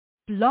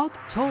Blog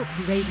Talk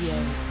Radio.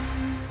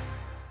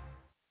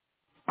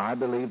 I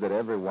believe that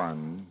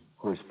everyone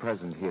who is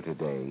present here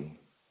today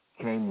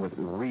came with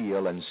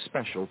real and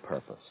special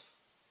purpose.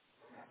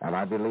 And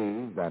I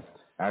believe that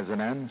as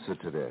an answer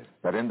to this,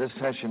 that in this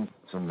session,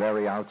 some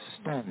very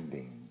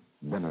outstanding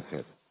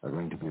benefits are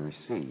going to be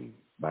received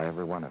by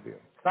every one of you.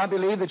 I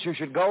believe that you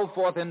should go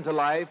forth into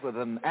life with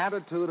an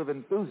attitude of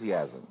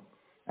enthusiasm,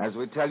 as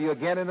we tell you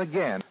again and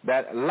again,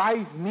 that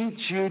life meets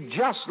you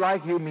just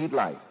like you meet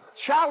life.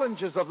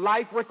 Challenges of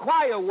life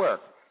require work.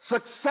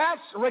 Success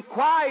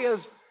requires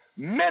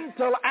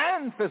mental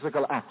and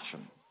physical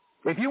action.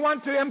 If you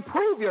want to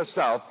improve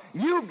yourself,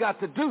 you've got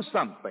to do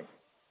something.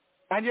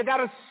 And you've got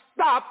to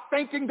stop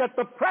thinking that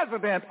the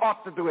president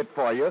ought to do it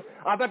for you,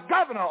 or the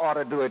governor ought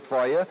to do it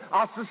for you,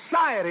 or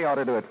society ought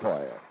to do it for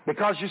you.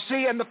 Because you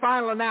see, in the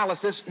final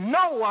analysis,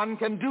 no one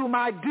can do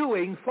my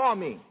doing for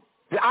me.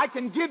 I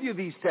can give you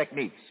these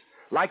techniques,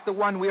 like the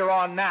one we're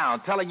on now,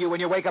 telling you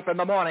when you wake up in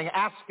the morning,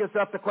 ask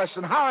yourself the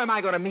question, how am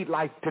I going to meet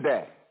life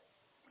today?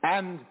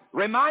 And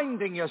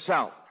reminding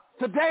yourself,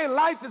 today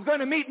life is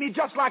going to meet me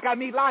just like I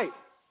meet life.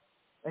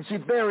 And see,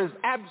 there is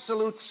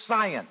absolute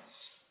science.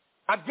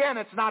 Again,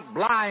 it's not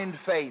blind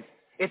faith.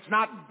 It's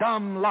not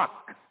dumb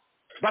luck.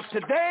 But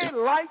today,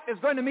 life is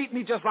going to meet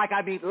me just like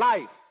I meet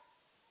life.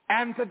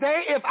 And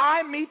today, if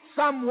I meet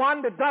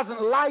someone that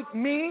doesn't like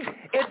me,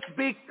 it's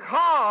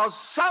because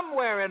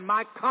somewhere in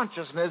my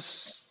consciousness,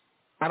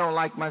 I don't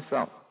like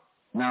myself.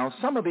 Now,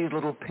 some of these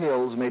little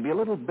pills may be a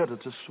little bitter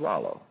to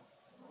swallow.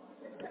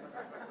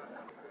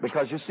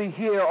 Because you see,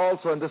 here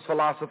also in this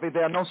philosophy,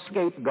 there are no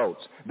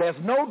scapegoats. There's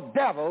no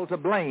devil to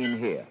blame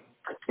here.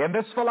 In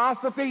this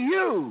philosophy,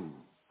 you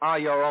are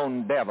your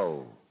own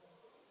devil.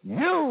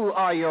 You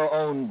are your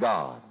own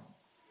God.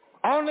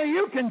 Only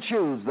you can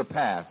choose the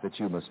path that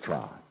you must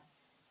trod.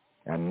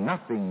 And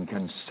nothing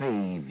can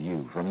save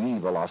you from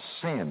evil or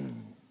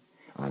sin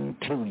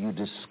until you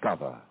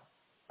discover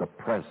the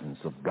presence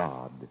of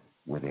God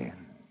within.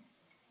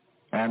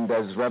 And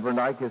as Reverend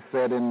Ike has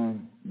said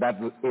in that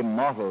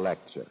immortal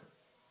lecture,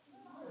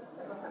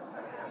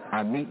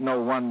 I meet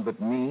no one but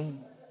me.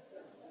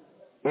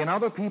 In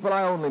other people,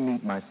 I only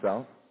meet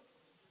myself.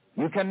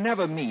 You can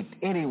never meet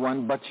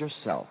anyone but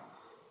yourself.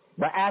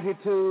 The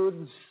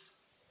attitudes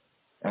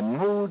and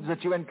moods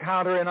that you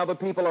encounter in other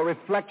people are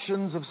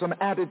reflections of some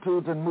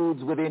attitudes and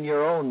moods within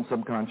your own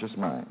subconscious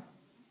mind.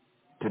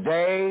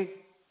 Today,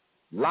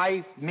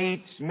 life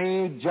meets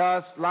me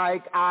just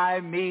like I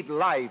meet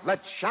life.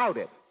 Let's shout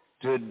it.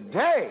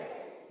 Today,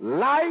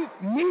 life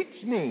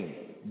meets me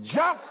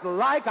just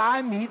like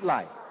I meet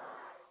life.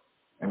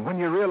 And when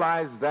you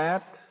realize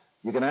that,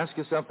 you can ask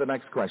yourself the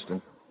next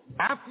question.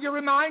 After you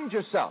remind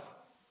yourself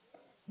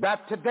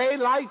that today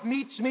life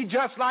meets me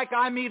just like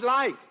I meet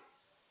life,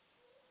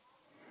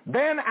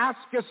 then ask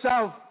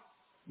yourself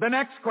the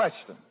next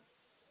question.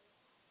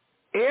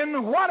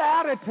 In what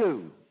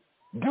attitude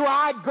do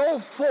I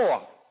go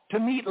forth to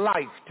meet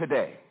life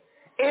today?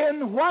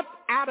 In what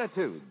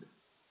attitude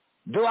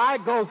do I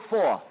go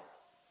forth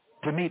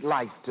to meet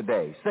life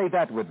today? Say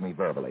that with me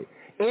verbally.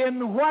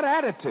 In what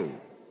attitude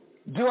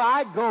do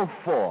I go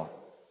forth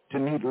to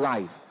meet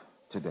life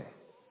today?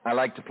 I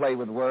like to play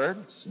with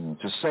words and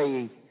to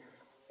say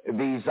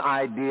these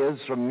ideas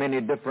from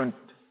many different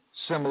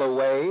similar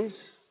ways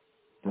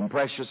to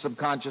impress your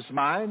subconscious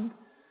mind.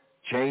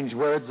 Change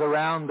words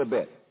around a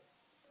bit.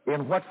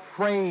 In what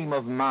frame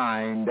of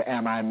mind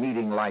am I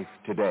meeting life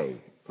today?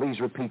 Please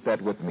repeat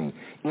that with me.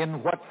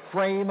 In what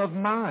frame of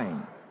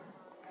mind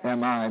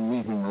am I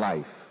meeting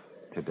life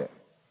today?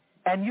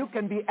 And you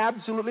can be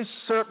absolutely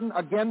certain,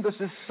 again, this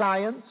is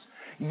science,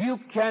 you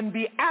can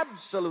be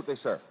absolutely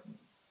certain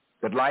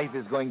that life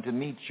is going to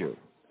meet you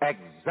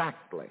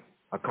exactly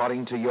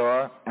according to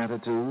your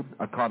attitude,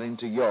 according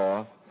to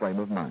your frame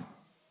of mind.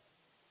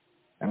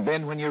 And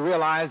then when you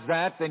realize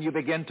that, then you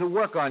begin to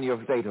work on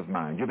your state of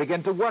mind. You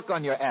begin to work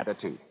on your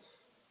attitudes.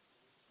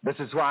 This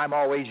is why I'm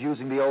always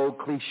using the old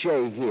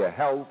cliche here,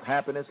 health,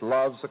 happiness,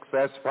 love,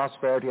 success,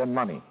 prosperity, and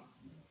money.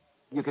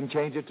 You can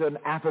change it to an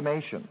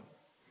affirmation.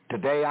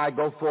 Today I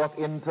go forth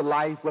into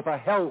life with a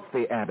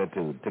healthy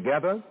attitude.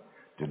 Together,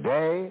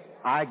 today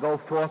I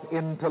go forth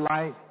into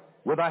life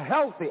with a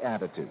healthy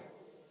attitude.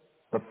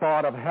 The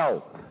thought of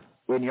health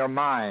in your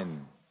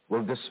mind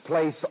will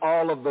displace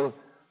all of the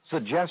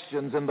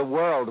suggestions in the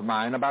world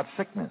mind about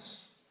sickness.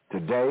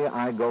 Today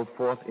I go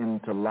forth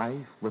into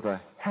life with a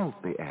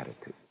healthy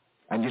attitude.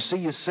 And you see,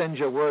 you send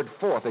your word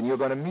forth and you're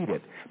going to meet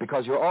it,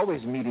 because you're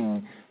always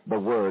meeting the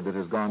word that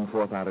has gone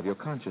forth out of your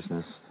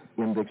consciousness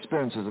in the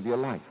experiences of your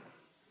life.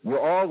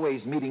 You're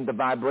always meeting the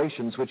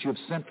vibrations which you've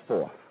sent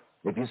forth.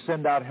 If you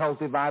send out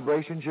healthy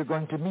vibrations, you're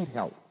going to meet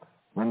health.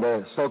 When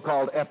the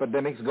so-called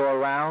epidemics go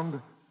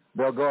around,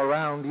 they'll go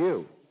around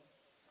you.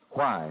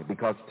 Why?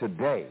 Because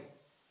today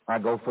I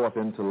go forth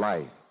into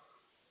life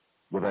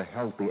with a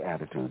healthy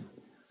attitude.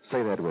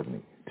 Say that with me.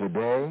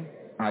 Today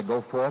I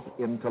go forth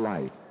into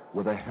life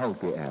with a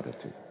healthy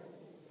attitude.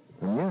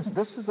 And yes,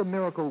 this is a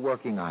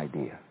miracle-working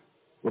idea.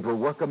 It will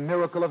work a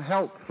miracle of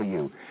health for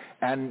you.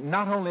 And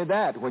not only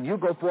that, when you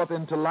go forth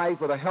into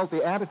life with a healthy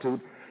attitude,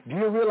 Do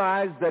you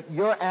realize that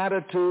your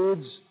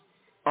attitudes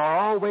are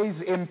always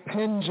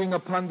impinging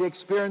upon the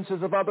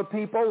experiences of other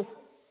people?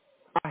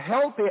 A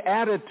healthy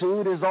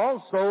attitude is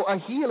also a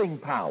healing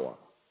power.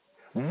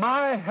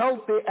 My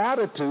healthy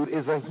attitude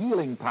is a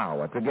healing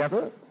power.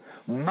 Together,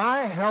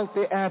 my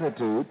healthy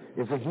attitude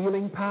is a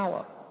healing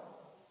power.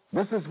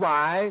 This is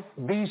why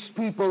these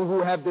people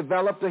who have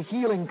developed a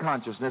healing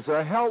consciousness or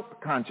a health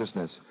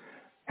consciousness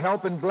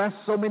help and bless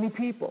so many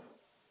people.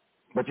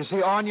 But you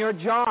see, on your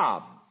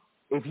job,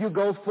 if you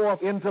go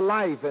forth into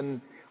life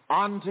and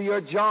onto your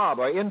job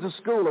or into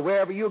school or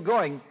wherever you're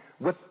going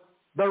with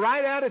the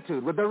right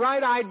attitude, with the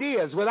right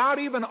ideas, without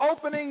even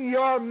opening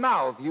your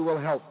mouth, you will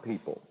help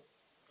people.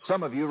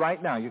 Some of you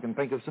right now, you can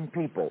think of some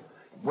people.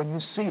 When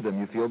you see them,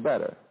 you feel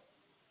better.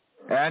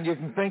 And you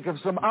can think of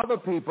some other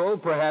people,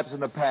 perhaps in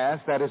the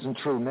past. That isn't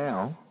true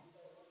now,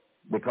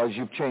 because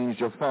you've changed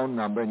your phone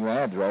number and your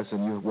address,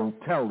 and you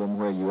won't tell them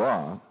where you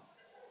are.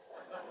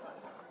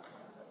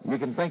 You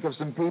can think of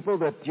some people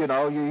that, you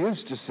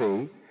used to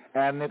see,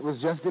 and it was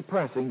just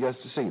depressing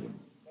just to see them.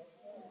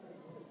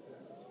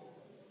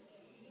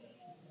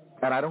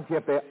 And I don't care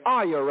if they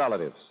are your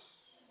relatives.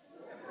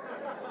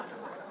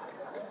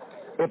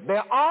 If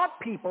there are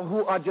people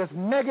who are just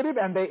negative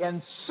and they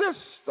insist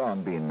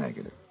on being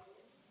negative,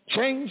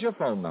 change your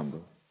phone number.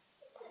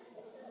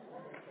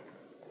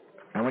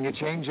 And when you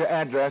change your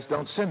address,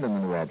 don't send them a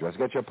new address.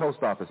 Get your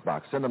post office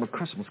box. Send them a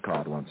Christmas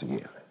card once a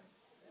year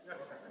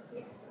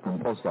from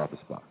the post office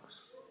box.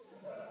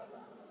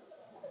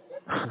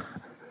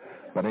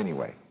 But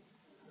anyway,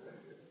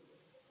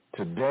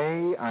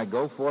 today I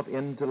go forth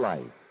into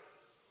life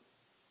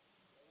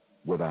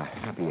with a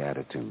happy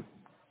attitude.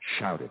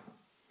 Shout it.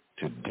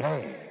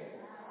 Today,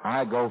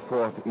 I go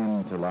forth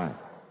into life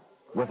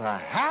with a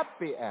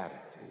happy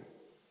attitude.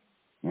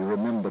 You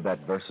remember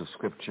that verse of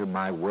Scripture,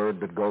 my word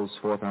that goes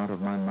forth out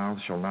of my mouth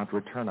shall not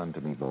return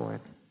unto me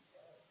void,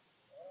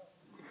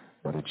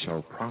 but it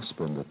shall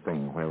prosper in the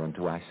thing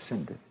whereunto I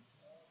send it,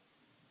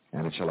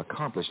 and it shall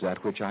accomplish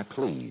that which I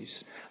please.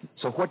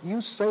 So what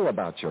you say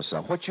about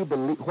yourself, what you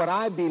believe, what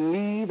I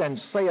believe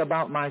and say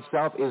about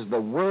myself is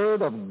the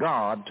word of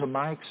God to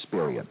my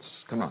experience.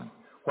 Come on.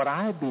 What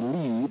I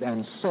believe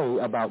and say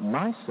about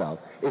myself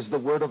is the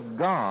word of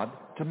God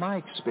to my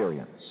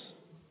experience.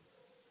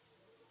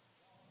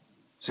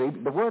 See,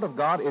 the word of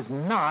God is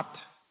not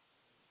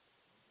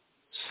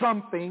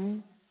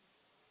something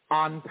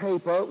on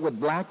paper with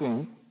black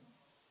ink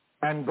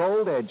and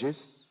gold edges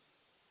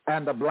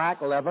and a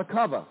black leather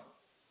cover.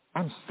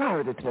 I'm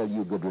sorry to tell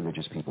you good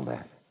religious people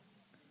that.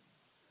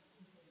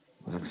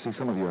 I can see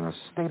some of you in a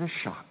state of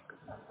shock.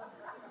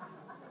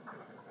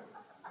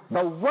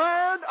 The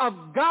Word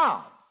of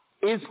God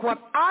is what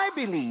I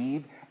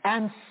believe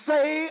and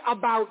say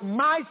about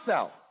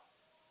myself.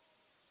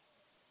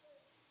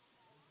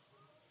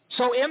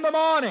 So in the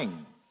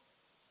morning,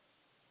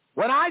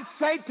 when I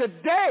say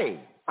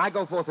today, I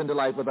go forth into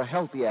life with a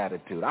healthy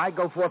attitude. I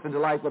go forth into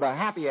life with a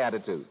happy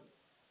attitude.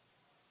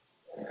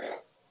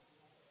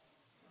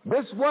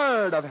 This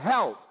word of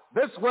health,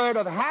 this word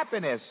of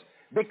happiness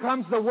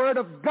becomes the word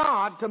of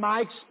God to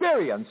my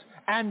experience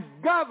and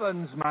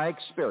governs my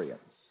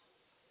experience.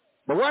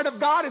 The Word of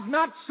God is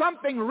not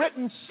something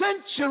written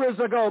centuries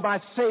ago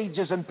by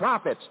sages and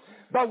prophets.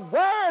 The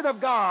Word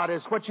of God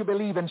is what you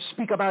believe and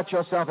speak about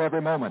yourself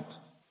every moment.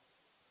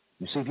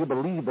 You see, if you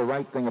believe the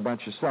right thing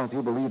about yourself,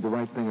 you believe the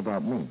right thing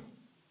about me.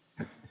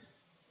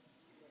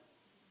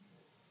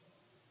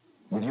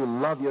 If you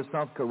love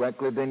yourself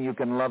correctly, then you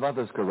can love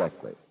others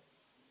correctly.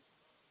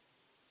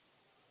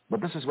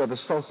 But this is where the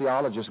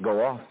sociologists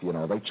go off,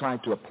 They try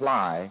to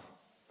apply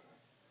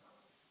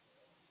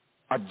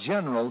a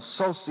general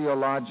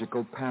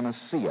sociological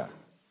panacea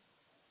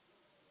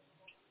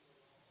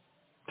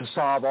to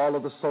solve all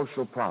of the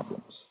social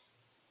problems.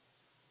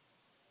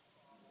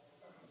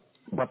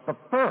 But the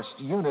first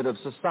unit of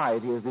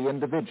society is the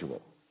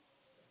individual.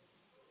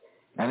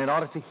 And in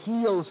order to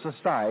heal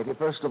society,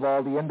 first of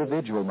all, the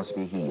individual must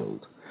be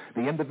healed.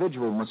 The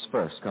individual must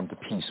first come to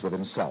peace with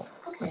himself.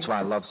 That's why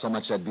I love so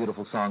much that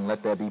beautiful song,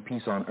 Let There Be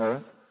Peace on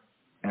Earth,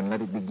 and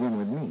let it begin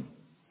with me.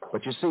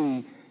 But you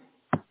see,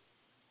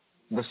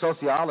 the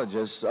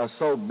sociologists are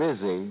so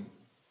busy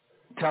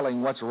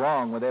telling what's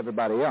wrong with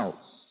everybody else.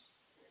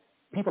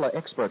 People are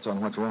experts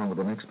on what's wrong with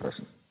the next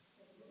person.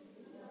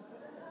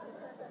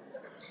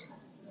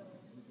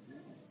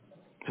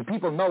 So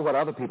people know what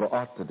other people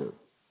ought to do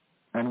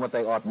and what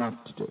they ought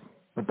not to do,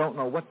 but don't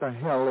know what the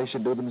hell they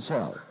should do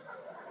themselves.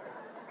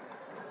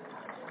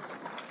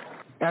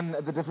 And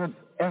the different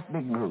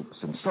ethnic groups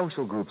and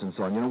social groups and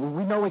so on,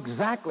 we know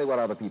exactly what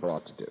other people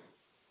ought to do.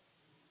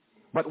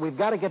 But we've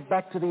got to get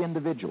back to the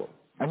individual.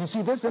 And you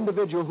see, this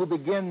individual who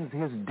begins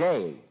his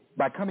day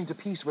by coming to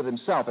peace with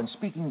himself and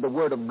speaking the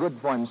word of good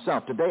for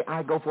himself, today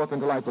I go forth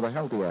into life with a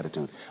healthy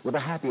attitude, with a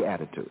happy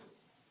attitude.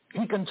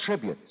 He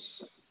contributes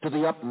to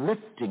the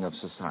uplifting of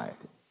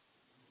society.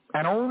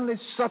 And only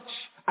such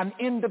an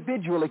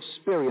individual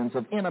experience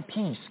of inner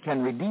peace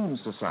can redeem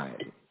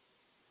society.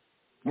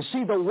 You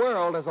see, the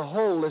world as a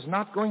whole is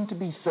not going to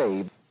be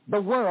saved. The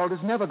world is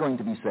never going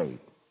to be saved.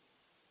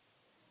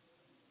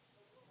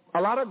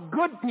 A lot of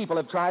good people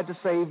have tried to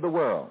save the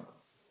world.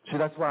 See,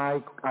 that's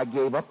why I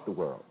gave up the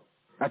world.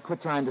 I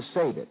quit trying to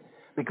save it.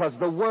 Because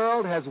the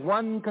world has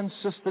one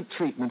consistent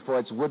treatment for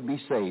its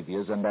would-be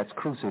saviors, and that's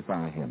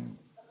crucify him.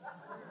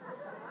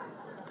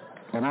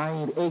 And I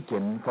ain't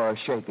aching for a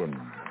shaking.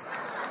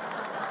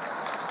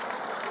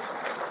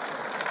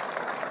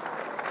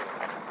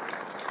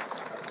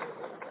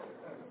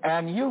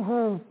 And you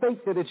who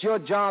think that it's your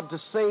job to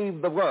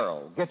save the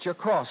world, get your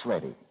cross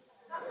ready.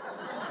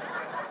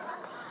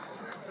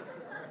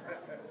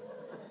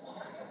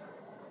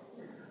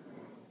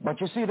 But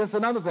you see, there's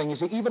another thing. You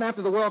see, even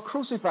after the world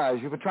crucifies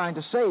you for trying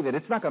to save it,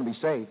 it's not going to be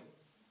saved.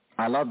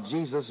 I love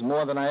Jesus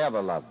more than I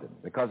ever loved him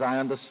because I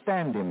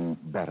understand him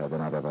better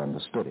than I've ever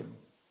understood him.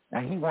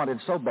 And he wanted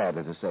so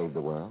badly to save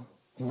the world.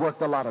 He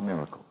worked a lot of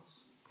miracles,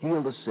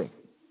 healed the sick,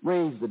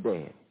 raised the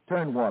dead,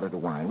 turned water to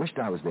wine. Wished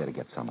I was there to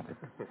get some of it.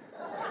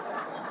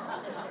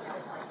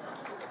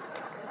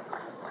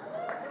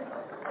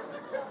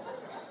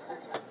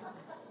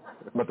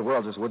 But the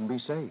world just wouldn't be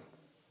saved.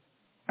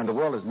 And the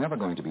world is never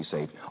going to be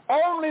saved.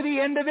 Only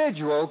the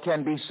individual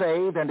can be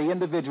saved, and the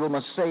individual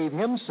must save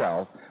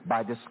himself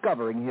by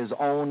discovering his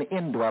own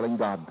indwelling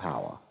God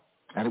power.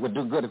 And it would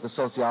do good if the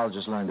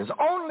sociologists learned this.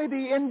 Only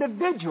the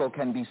individual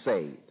can be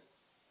saved.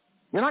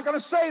 You're not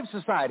going to save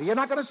society. You're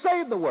not going to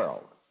save the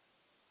world.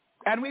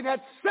 And we've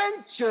had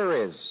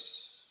centuries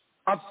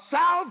of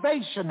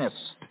salvationists.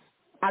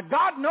 Now,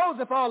 God knows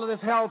if all of this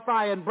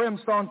hellfire and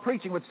brimstone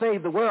preaching would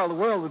save the world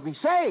would be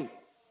saved.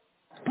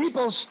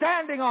 People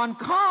standing on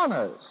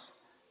corners.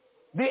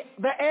 The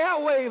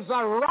airwaves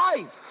are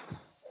rife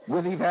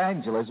with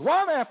evangelists,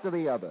 one after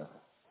the other,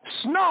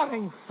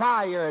 snorting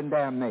fire and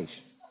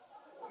damnation.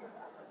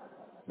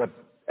 But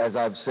as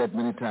I've said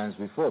many times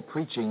before,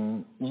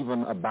 preaching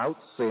even about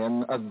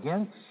sin,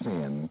 against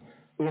sin,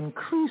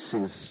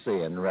 increases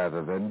sin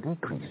rather than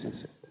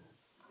decreases it.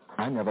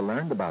 I never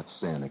learned about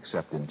sin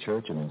except in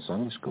church and in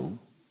Sunday school.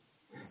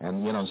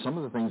 And, you know, some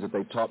of the things that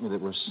they taught me that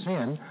were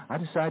sin, I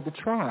decided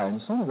to try,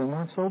 and some of them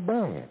weren't so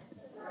bad.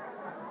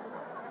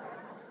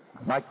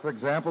 Like, for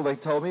example, they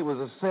told me it was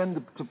a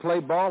sin to play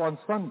ball on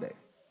Sunday.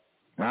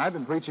 Now, I've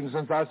been preaching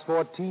since I was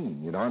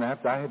 14, you know, and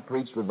after I had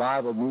preached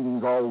revival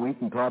meetings all week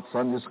and taught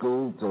Sunday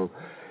school till,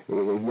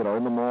 you know,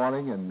 in the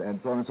morning and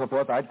so on and so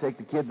forth, I'd take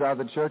the kids out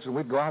of the church and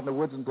we'd go out in the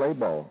woods and play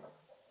ball.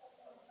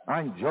 I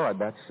enjoyed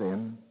that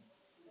sin.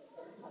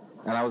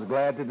 And I was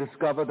glad to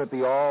discover that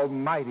the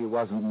Almighty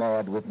wasn't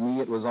mad with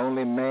me. It was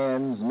only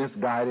man's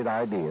misguided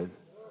ideas.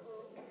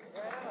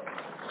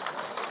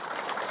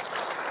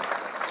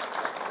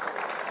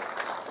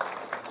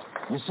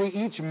 You see,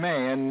 each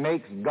man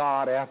makes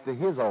God after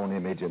his own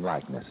image and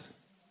likeness.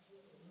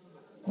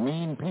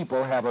 Mean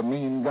people have a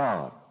mean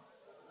God.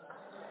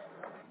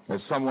 As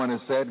someone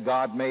has said,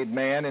 God made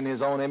man in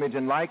his own image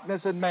and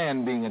likeness, and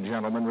man, being a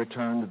gentleman,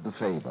 returned the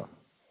favor.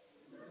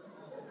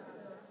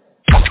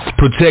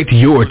 Protect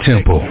your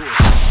temple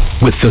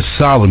with the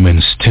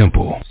Solomon's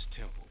Temple.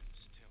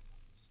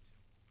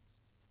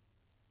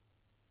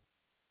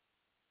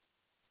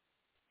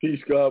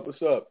 Peace, God.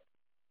 What's up?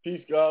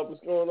 Peace, God.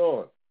 What's going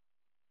on?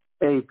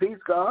 Hey, peace,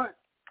 God.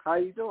 How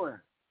you doing?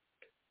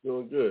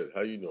 Doing good.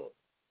 How you doing?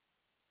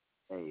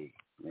 Hey,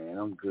 man,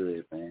 I'm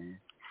good, man.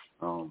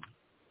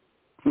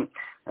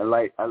 I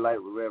like what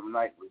Reverend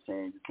Knight was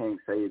saying. You can't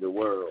save the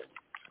world.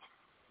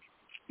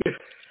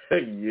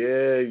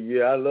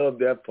 Yeah, I love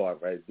that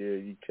part right there.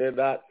 You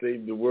cannot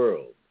save the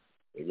world.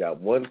 They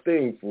got one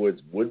thing for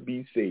its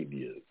would-be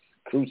saviors.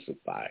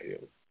 Crucify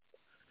him.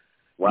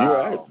 Wow. You're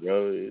right,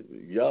 bro.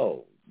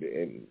 Yo,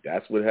 and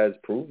that's what has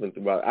proven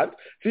throughout.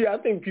 I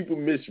think people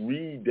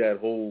misread that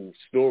whole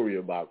story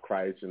about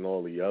Christ and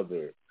all the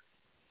other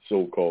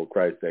so-called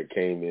Christ that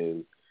came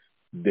in.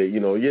 They, you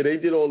know, yeah, they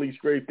did all these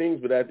great things,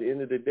 but at the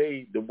end of the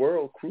day, the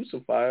world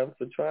crucified him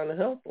for trying to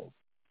help them.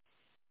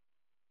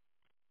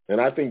 And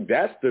I think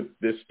that's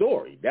the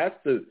story. That's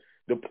the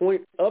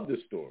point of the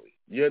story.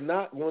 You're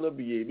not going to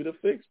be able to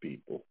fix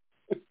people.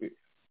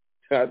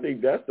 I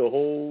think that's the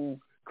whole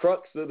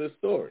crux of the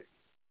story.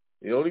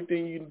 The only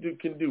thing you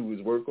can do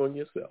is work on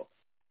yourself.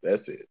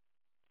 That's it.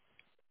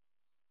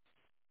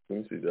 Let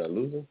me see. Did I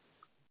lose him?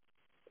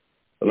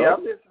 Hello? Yeah,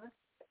 I'm listening.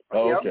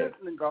 Oh, yeah, okay. I'm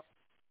listening, God.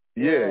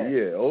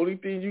 Yeah. Only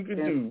thing you can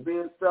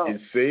do is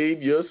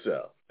save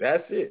yourself.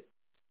 That's it.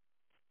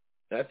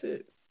 That's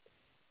it.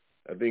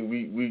 I think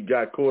we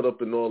got caught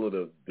up in all of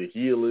the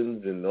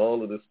healings and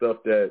all of the stuff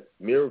that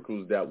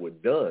miracles that were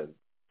done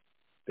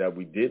that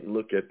we didn't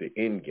look at the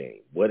end game.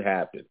 What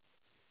happened?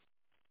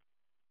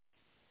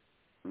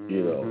 Mm-hmm.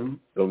 You know,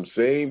 them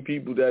same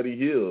people that he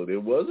healed,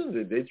 it wasn't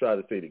that they tried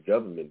to say the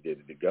government did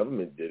it. The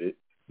government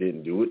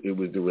didn't do it. It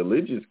was the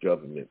religious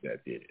government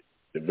that did it.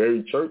 The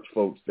very church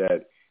folks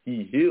that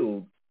he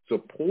healed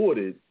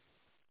supported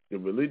the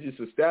religious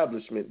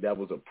establishment that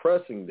was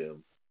oppressing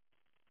them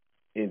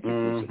into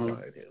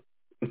crucifying him.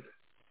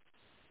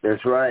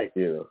 That's right.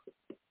 You know,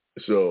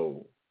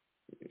 so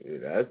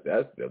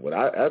that's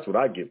what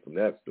I get from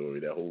that story,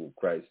 that whole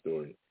Christ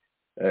story.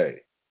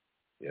 Hey,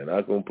 you're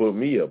not gonna put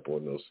me up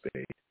on no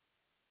stage.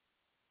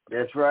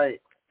 That's right.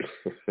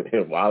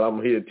 And while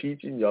I'm here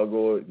teaching, y'all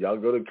go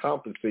to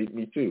compensate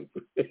me too.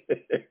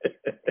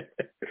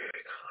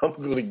 I'm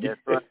going to get,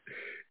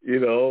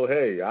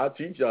 hey, I'll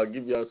teach y'all,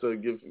 give y'all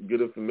some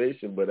good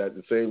information, but at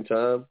the same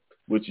time,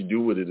 what you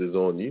do with it is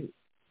on you.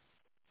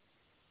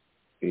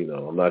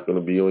 I'm not going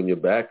to be on your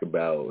back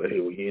about, hey,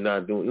 well, you're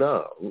not doing,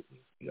 no.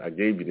 I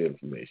gave you the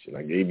information.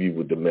 I gave you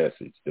with the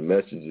message. The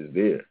message is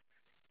there.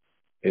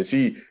 And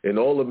see, and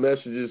all the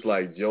messages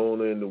like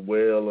Jonah and the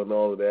whale and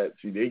all of that,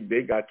 see,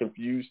 they got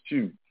confused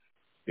too.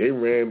 They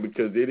ran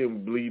because they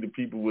didn't believe the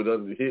people would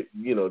hit.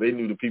 They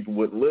knew the people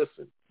wouldn't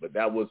listen, but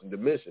that wasn't the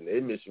mission.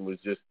 Their mission was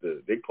just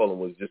to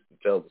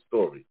tell the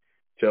story,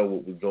 tell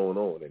what was going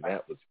on, and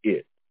that was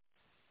it.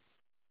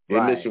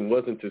 Their mission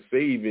wasn't to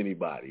save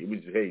anybody. It was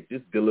just, hey,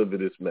 just deliver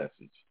this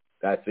message.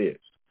 That's it.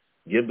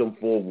 Give them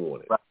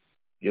forewarning. Right.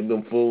 Give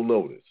them full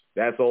notice.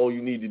 That's all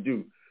you need to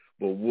do.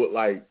 But what,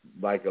 like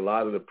a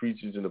lot of the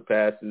preachers and the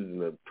pastors and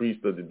the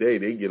priests of the day,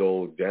 they get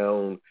all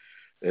down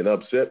and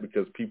upset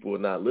because people are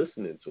not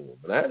listening to them.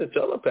 And I had to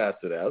tell a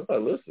pastor that. I was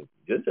like, listen,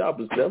 your job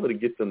is never to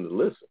get them to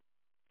listen.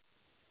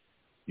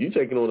 You're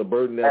taking on a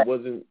burden that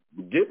wasn't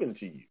given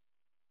to you.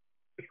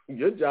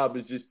 Your job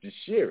is just to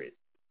share it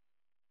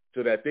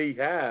so that they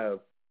have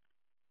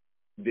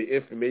the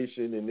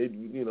information and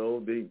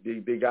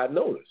they got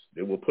notice.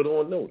 They were put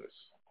on notice.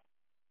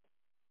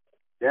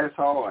 That's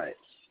hard.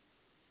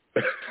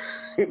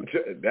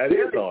 That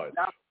is hard.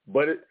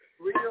 But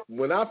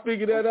when I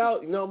figured that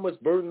out, you know how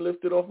much burden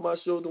lifted off my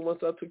shoulder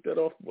once I took that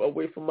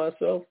away from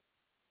myself?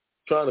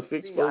 Trying to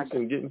fix folks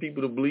and getting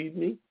people to believe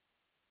me?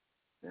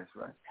 That's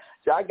right.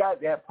 So I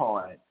got that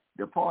part.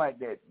 The part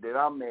that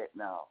I'm at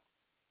now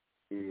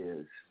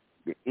is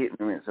the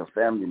ignorance of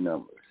family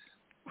members.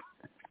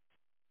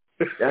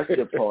 That's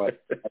the part.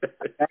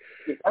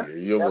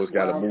 You almost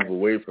got to move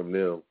away from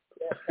them.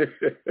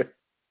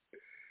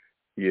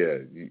 Yeah,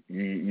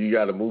 you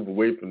got to move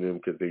away from them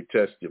because they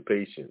test your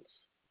patience.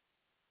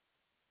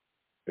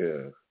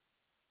 Yeah.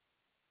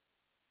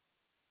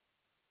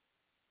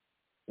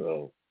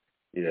 So,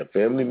 yeah,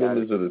 family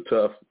members are the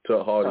tough,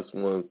 hardest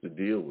ones to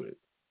deal with.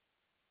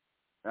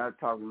 I was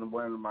talking to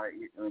one of my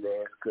ignorant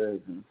ass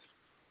cousins.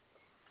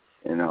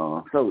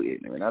 I'm so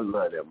ignorant. I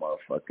love that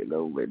motherfucker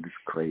though, but it's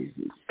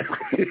crazy.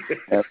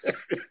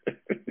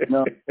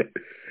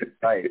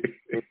 Like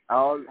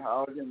all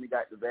of them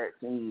got the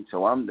vaccine,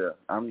 so I'm the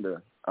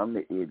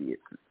idiot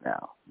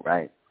now,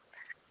 right?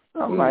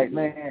 I'm like,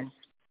 man,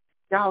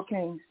 y'all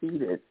can't see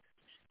that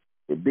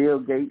Bill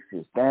Gates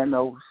is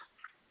Thanos.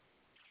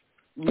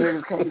 You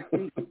just can't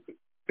see it.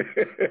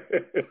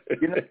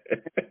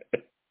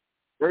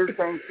 They just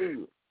can't see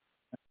it.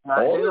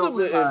 All of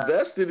them are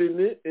invested in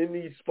it, in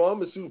these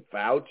pharmaceutical,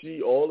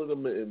 Fauci, all of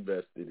them are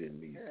invested in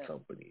these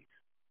companies.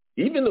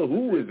 Even the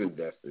WHO is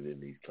invested in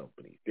these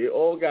companies. They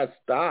all got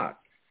stock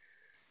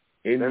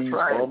in these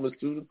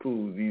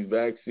pharmaceuticals, these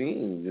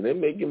vaccines, and they're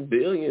making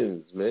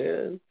billions,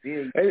 man.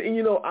 Yeah. And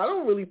I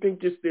don't really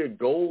think it's their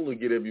goal to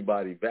get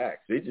everybody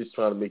vaxxed. They're just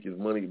trying to make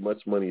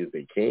much money as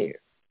they can.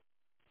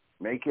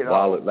 Make it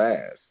while it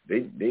lasts.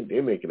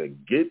 They're making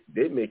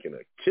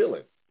a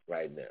killing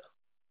right now.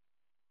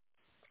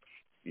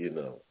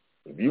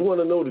 If you want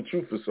to know the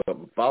truth of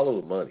something,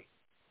 follow the money.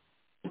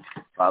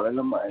 Follow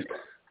the money.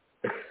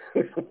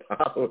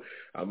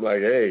 I'm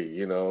like,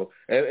 hey, and to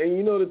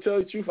tell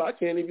you the truth, I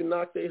can't even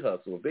knock their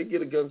hustle. If they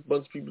get against a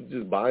bunch of people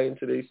just buy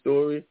into their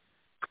story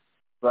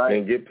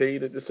and get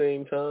paid at the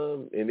same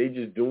time, and they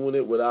just doing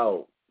it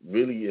without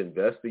really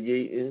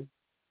investigating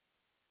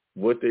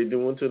what they're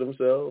doing to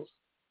themselves.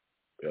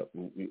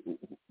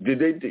 Did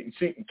they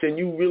see? Can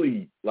you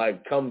really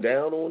come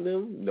down on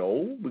them?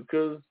 No,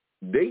 because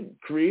they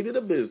created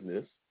a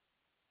business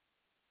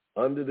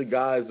under the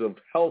guise of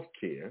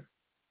healthcare,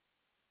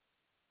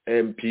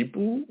 and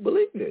people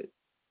believe it,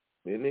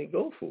 and they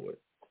go for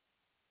it.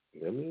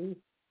 I mean,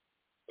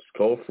 it's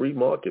called free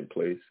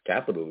marketplace,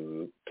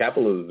 capitalism. That's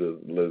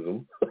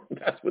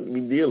what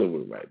we're dealing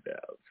with right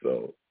now.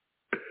 So,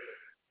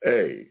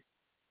 hey,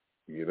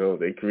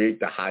 they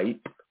create the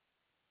hype.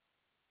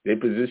 They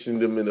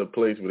positioned them in a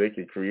place where they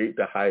could create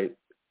the hype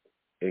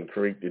and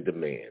create the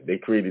demand. They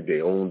created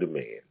their own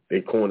demand.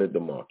 They cornered the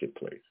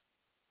marketplace.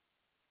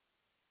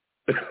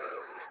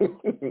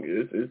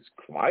 It's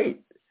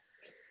quite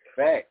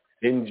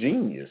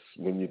ingenious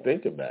when you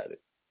think about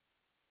it.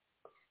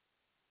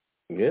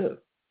 Yeah.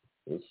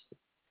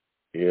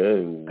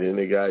 And then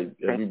they got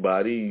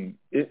everybody,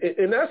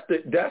 and that's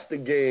the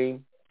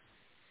game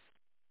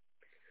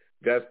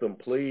that's been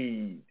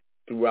played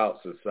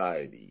throughout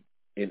society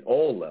in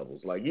all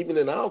levels, like even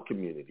in our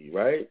community,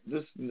 right?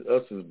 Us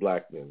as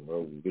black men,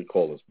 well, they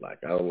call us black.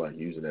 I don't like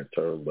using that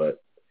term,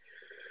 but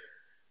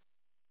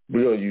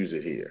we're going to use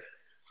it here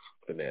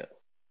for now.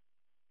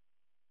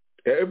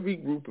 Every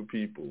group of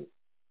people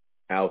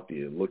out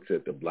there looks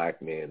at the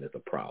black man as a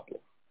problem,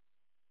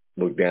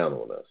 look down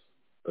on us.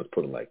 Let's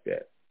put it like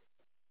that.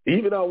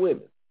 Even our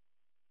women,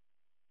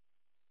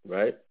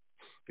 right?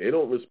 They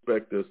don't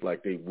respect us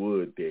like they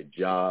would their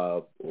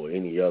job or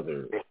any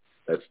other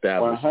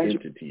established 100%.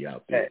 Entity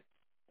out there.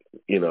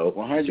 You know,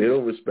 100. they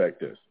don't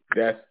respect us.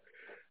 That's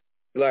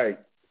like,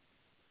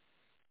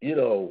 you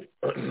know,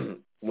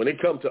 when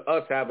it comes to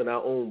us having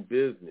our own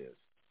business,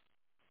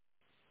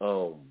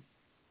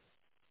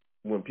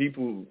 when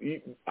people,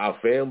 our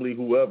family,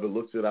 whoever,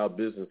 looks at our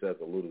business as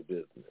a little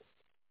business.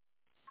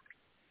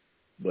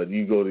 But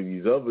you go to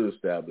these other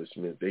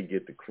establishments, they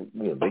get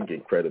they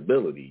get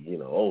credibility. You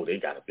know, oh, they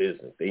got a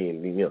business.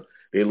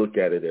 They look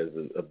at it as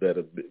a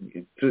better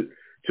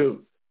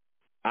to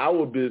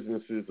our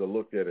businesses are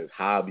looked at as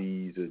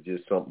hobbies or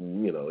just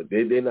something. You know,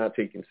 they're not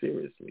taken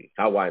seriously.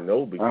 How I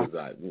know because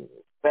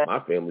my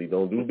family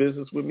don't do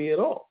business with me at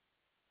all.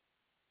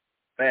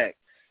 Fact.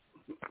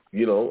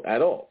 You know,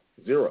 at all,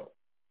 zero.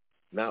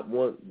 Not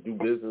one do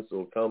business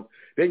or come.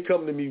 They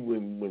come to me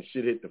when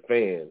shit hit the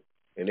fan.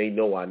 And they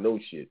know I know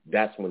shit.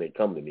 That's when they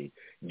come to me.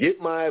 Get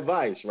my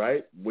advice,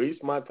 right?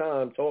 Waste my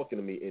time talking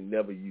to me and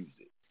never use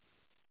it.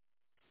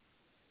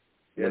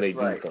 When they do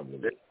come to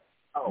me.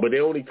 But they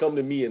only come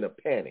to me in a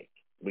panic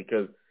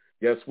because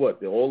guess what?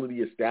 They're all of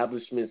the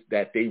establishments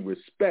that they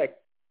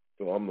respect.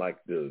 So I'm like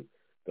the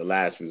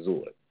last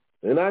resort.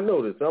 And I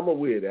know this. I'm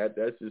aware of that.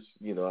 That's just,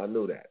 you know, I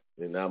know that.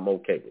 And I'm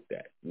okay with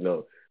that. You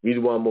know,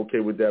 reason why I'm okay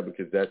with that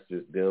because that's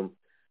just them.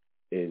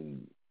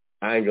 And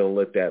I ain't going to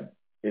let that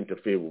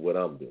interfere with what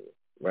I'm doing.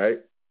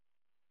 Right?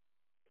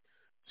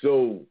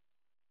 So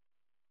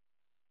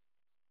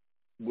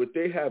what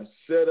they have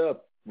set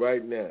up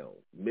right now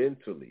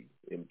mentally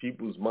in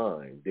people's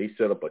mind, they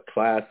set up a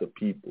class of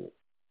people.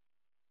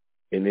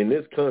 And in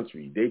this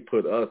country, they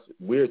put us,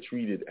 we're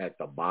treated at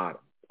the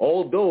bottom.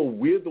 Although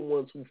we're the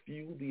ones who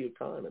fuel the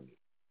economy.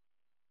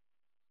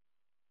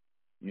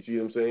 You see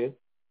what I'm saying?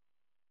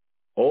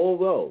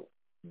 Although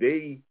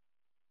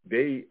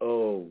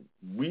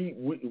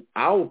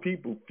our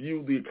people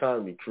fuel the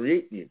economy,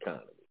 create the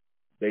economy.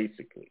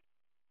 Basically,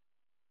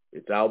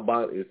 it's our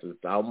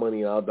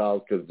money, our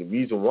dollars. Because the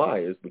reason why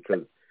is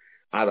because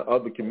out of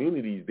other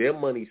communities, their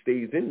money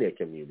stays in their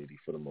community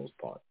for the most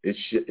part.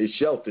 It's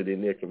sheltered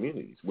in their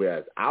communities,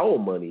 whereas our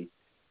money,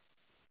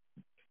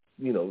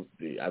 you know,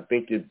 I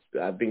think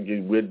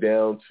we're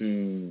down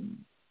to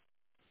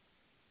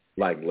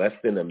like less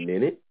than a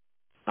minute.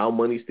 Our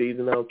money stays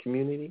in our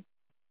community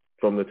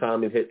from the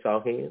time it hits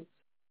our hands.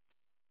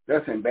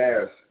 That's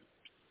embarrassing.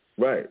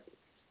 Right.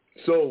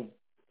 So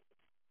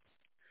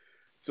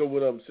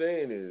what I'm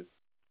saying is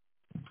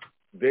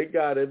they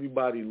got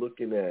everybody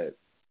looking at,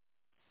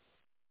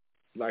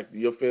 like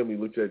your family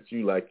looks at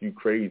you like you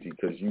crazy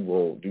because you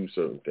won't do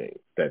certain things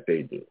that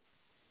they do.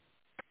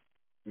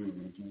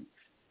 Mm-hmm.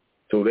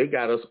 So they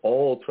got us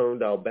all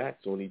turned our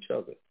backs on each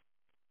other.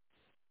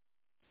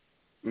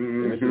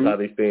 Mm-hmm. And this is how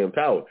they stay in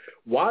power.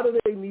 Why do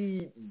they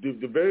need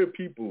the very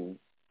people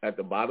at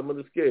the bottom of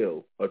the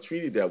scale are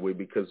treated that way?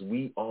 Because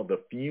we are the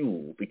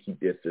fuel to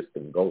keep their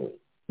system going.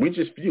 We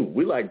just fuel.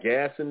 We're like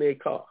gas in their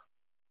car.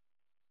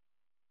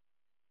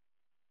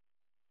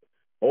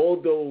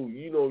 Although,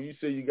 you know, you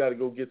say you got to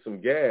go get some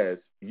gas,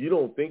 you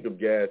don't think of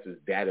gas as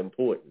that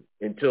important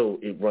until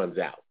it runs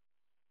out.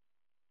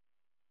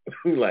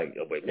 Like,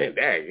 oh, wait, man,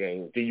 that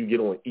ain't until you get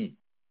on E,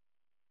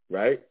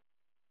 right?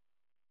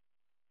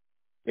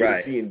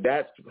 Right. And see, and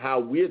that's how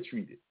we're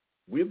treated.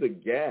 We're the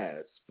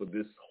gas for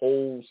this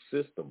whole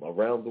system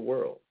around the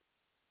world.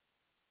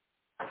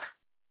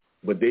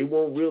 But they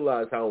won't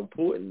realize how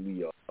important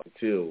we are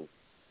until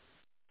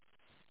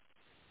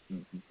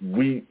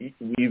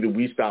either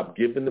we stop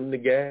giving them the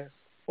gas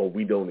or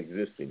we don't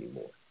exist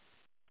anymore.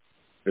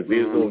 Because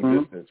there's no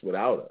existence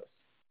without us.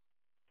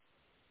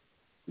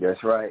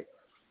 That's right.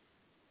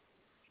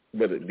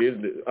 But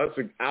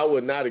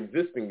our not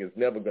existing is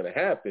never going to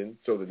happen.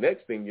 So the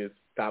next thing is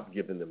stop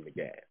giving them the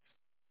gas.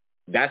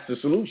 That's the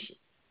solution.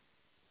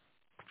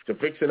 To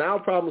fixing our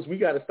problems, we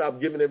got to stop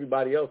giving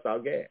everybody else our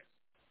gas.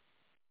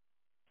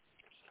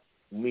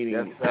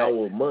 Meaning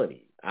our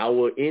money,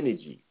 our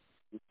energy,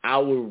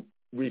 our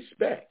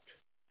respect.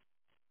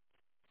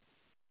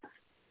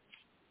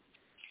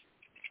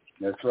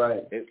 That's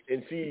right.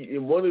 And see,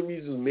 and one of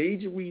the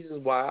major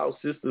reasons why our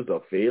sisters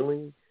are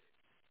failing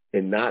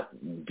and not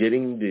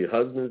getting the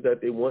husbands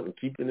that they want and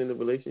keeping in the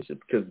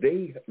relationship, because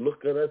they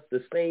look at us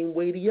the same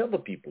way the other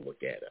people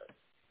look at us.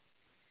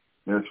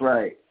 That's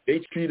right. They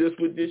treat us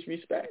with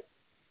disrespect.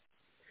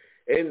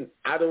 And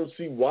I don't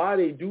see why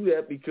they do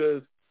that,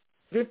 because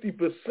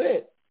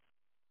 50%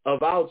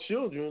 of our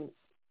children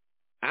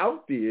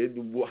out there,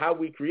 how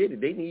we created,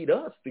 they need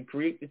us to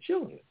create the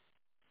children.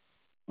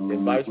 Mm-hmm.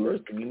 And vice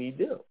versa, we need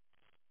them.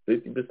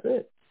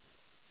 50%.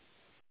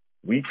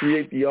 We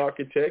create the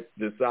architect,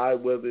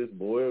 decide whether it's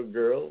boy or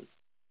girl,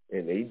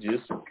 and they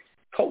just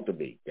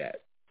cultivate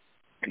that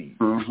seed.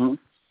 Mm-hmm.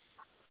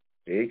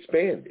 They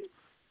expand it.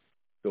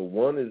 So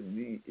one is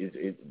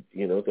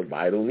it's a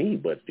vital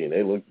need, but then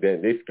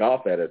they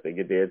scoff at us. They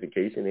get their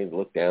education, they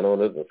look down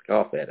on us and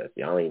scoff at us.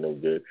 Y'all ain't no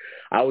good.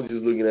 I was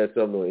just looking at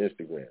something on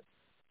Instagram.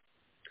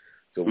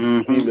 So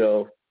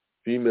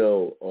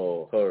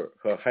female,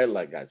 her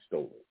headlight got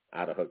stolen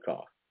out of her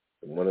car,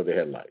 one of the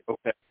headlights.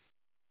 Okay.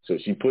 So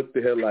she put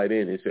the headlight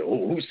in and said,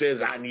 "Oh, who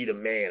says I need a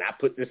man? I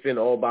put this in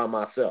all by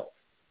myself."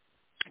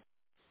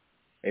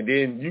 And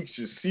then you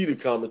should see the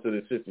comments of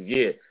the sisters.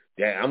 Yeah,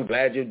 Dad, I'm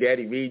glad your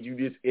daddy made you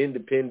this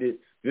independent,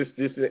 this.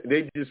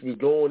 They just was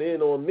going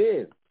in on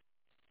men.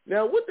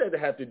 Now, what does that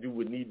have to do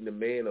with needing a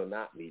man or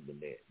not needing a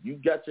man? You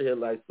got your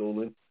headlight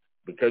stolen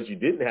because you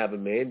didn't have a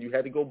man. You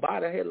had to go buy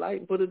the headlight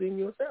and put it in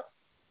yourself.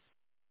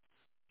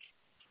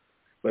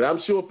 But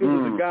I'm sure if it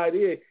was a guy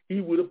there, he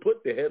would have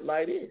put the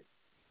headlight in.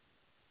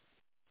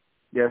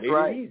 That's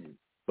right. Easy.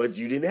 But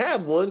you didn't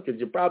have one because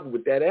you're probably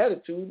with that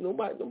attitude.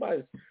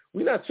 Nobody's.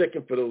 We're not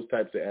checking for those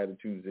types of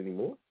attitudes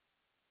anymore.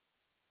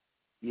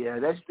 Yeah,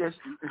 that's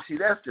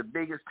the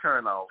biggest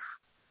turnoff.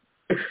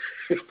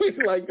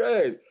 Like,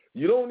 guys,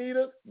 you don't need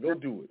us? Go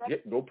do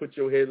it. Go put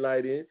your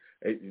headlight in.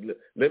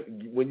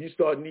 When you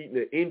start needing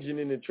the engine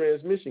and the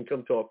transmission,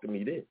 come talk to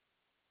me then.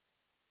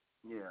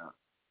 Yeah.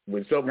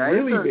 When something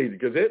really major,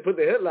 because put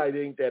the headlight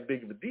ain't that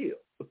big of a deal.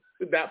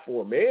 Not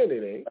for a man,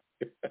 it ain't.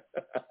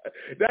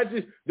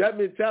 That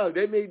mentality.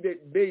 They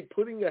made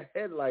putting a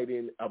headlight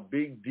in a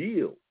big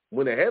deal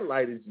when a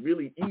headlight is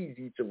really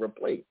easy to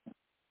replace.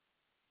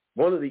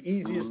 One of the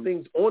easiest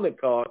things on a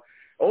car.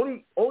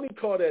 Only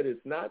car that is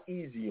not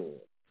easy on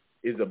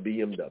is a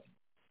BMW,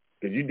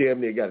 because you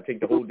damn near got to take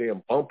the whole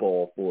damn bumper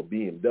off for a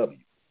BMW,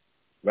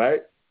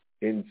 right?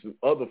 And some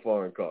other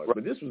foreign cars.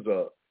 But this was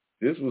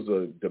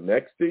a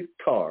domestic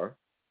car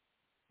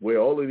where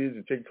all it is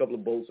take a couple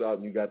of bolts out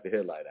and you got the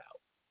headlight out.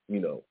 You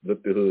know,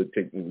 lift the hood,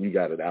 you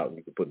got it out, and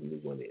you can put a new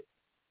one in.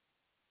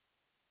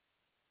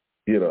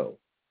 You know,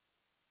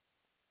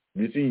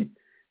 you see,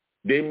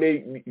 they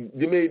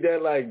made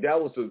that like that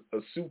was a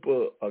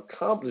super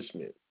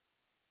accomplishment.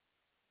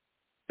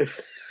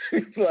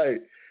 It's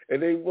like,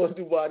 and they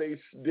wonder why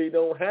they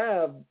don't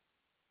have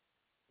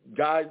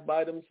guys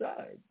by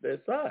their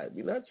side.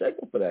 We're not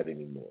checking for that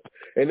anymore,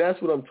 and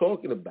that's what I'm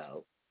talking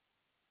about.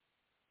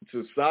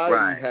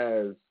 Society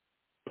has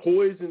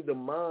poisoned the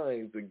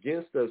minds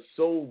against us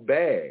so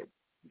bad,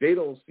 they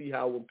don't see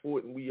how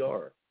important we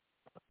are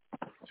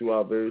to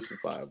our very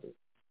survival.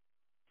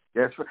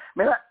 That's right.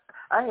 Man,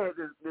 I had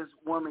this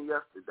woman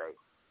yesterday.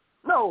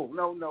 No,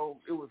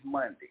 it was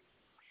Monday.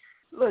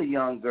 Little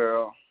young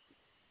girl,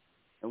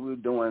 and we were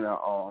doing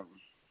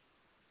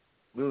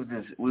we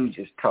were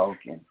just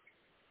talking,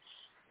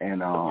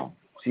 and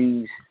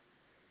she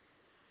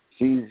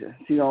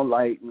don't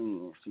like me,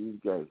 and she's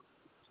gay.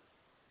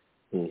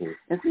 Mm-hmm.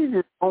 And she's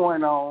just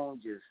going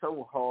on, just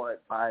so hard,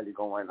 finally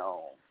going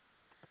on.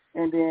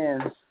 And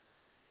then,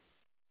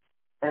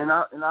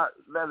 I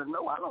let her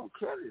know I don't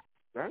care if it's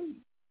gay.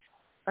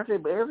 I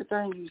said, but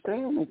everything you're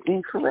saying is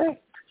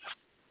incorrect.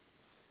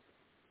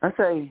 I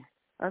say,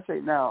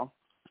 now,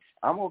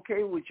 I'm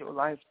okay with your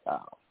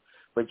lifestyle,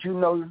 but you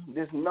know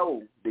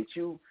that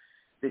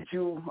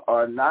you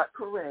are not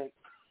correct,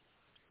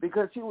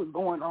 because she was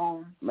going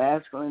on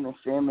masculine and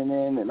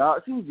feminine and all.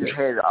 She just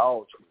had it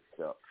all to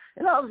herself.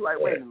 And I was like,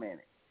 wait a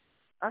minute.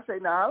 I say,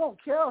 now, I don't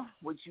care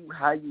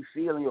how you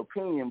feel in your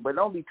opinion, but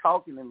don't be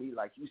talking to me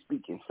like you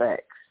speaking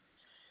facts.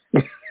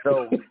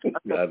 So I said,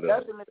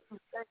 nothing that you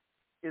say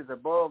is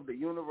above the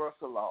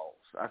universal laws.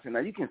 I said, now,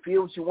 you can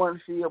feel what you want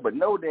to feel, but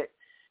know that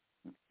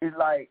it's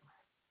like,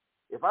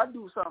 if I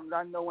do something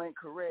I know ain't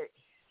correct,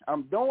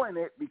 I'm doing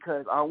it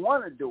because I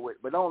want to do it,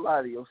 but don't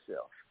lie to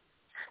yourself.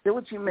 Then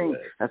what you mean?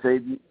 I say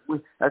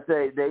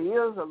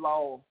there is a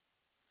law,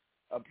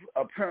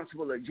 a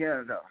principle of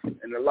gender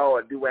and the law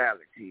of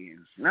duality.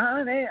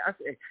 No, they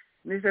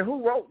said,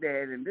 who wrote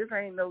that? And this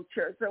ain't no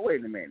church. So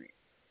wait a minute.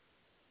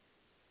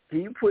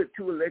 Can you put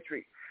two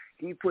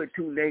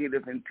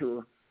negative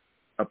into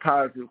a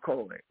positive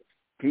coin?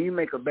 Can you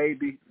make a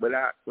baby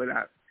without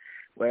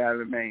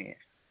a man?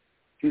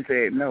 She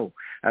said no.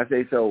 I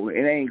say, so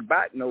it ain't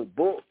about no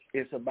book.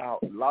 It's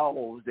about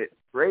laws that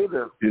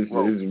greater.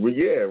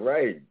 Yeah,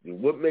 right.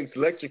 What makes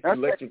electric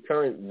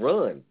current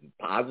run?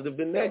 Positive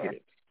and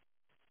negative.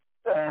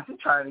 She's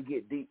trying to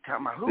get deep.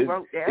 Talking about who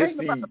wrote that? Ain't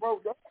nobody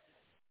wrote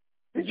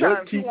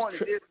that. She wanted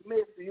to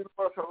dismiss the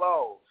universal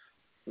laws.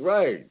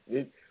 Right.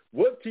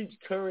 What keeps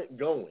current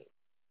going?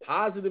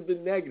 Positive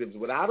and negatives.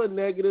 Without a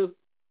negative,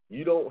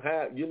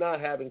 you're not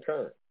having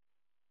current.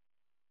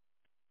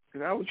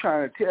 Because I was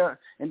trying to tell,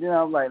 and then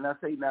I was like, and I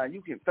say, now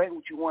you can think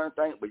what you want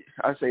to think, but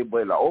I say,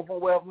 but the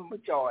overwhelming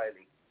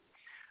majority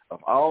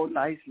of all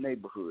nice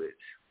neighborhoods,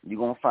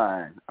 you're gonna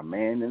find a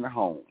man in the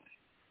home.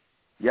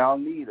 Y'all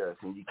need us,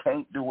 and you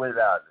can't do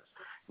without us.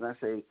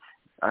 And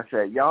I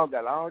said, y'all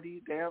got all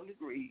these damn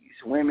degrees.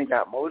 Women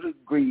got more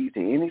degrees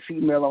than any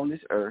female on this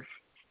earth,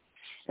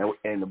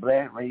 and the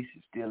black race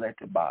is still at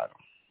the bottom.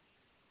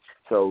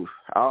 So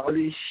all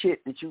this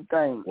shit that you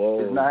think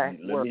is not.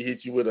 Let me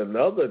hit you with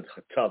another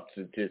tough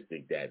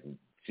statistic that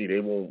they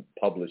won't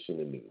publish in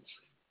the news.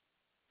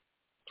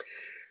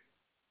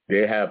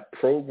 They have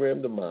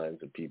programmed the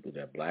minds of people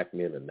that black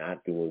men are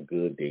not doing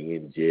good, they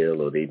in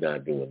jail, or they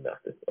not doing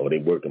nothing, or they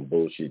working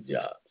bullshit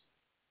jobs.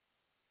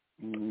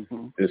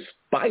 Mm-hmm.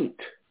 Despite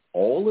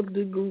all of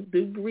the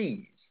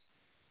degrees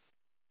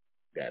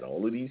that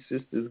all of these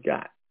sisters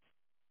got,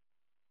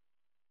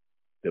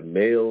 the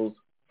males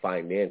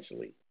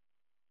financially,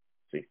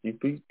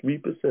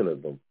 63%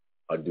 of them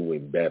are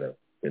doing better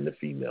than the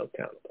female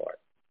counterpart.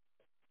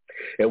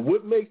 And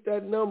what makes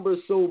that number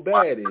so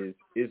bad is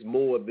it's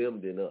more of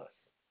them than us.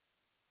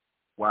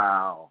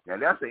 Wow. Now,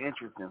 that's an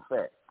interesting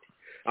fact.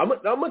 I'm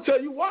going to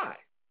tell you why.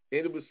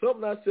 And it was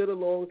something I said a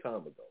long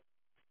time ago.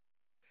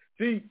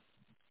 See,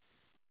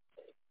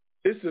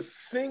 it's a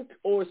sink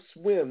or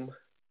swim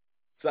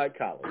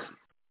psychology.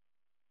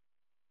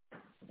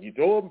 You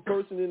throw a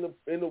person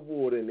in the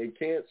water and they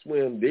can't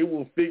swim, they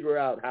will figure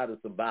out how to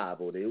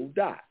survive or they will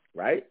die,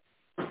 right?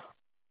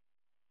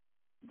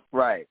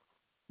 Right.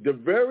 The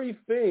very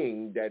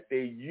thing that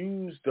they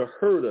use to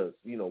hurt us,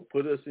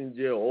 put us in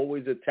jail,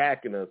 always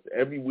attacking us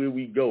everywhere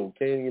we go,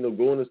 go in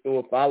the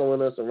store,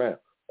 following us around.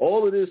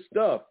 All of this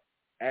stuff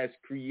has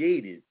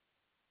created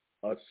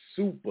a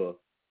super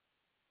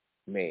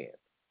man.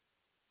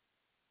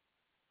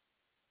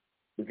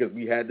 Because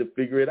we had to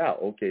figure it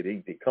out. Okay,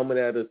 they coming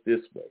at us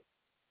this way.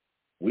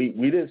 We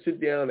didn't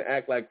sit down and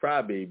act like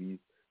crybabies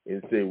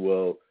and say,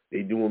 well,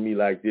 they doing me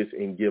like this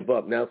and give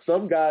up. Now,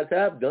 some guys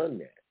have done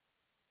that.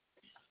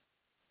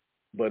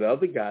 But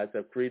other guys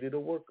have created a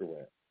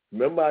workaround.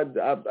 Remember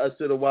I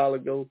said a while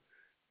ago,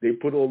 they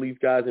put all these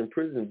guys in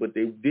prison, but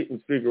they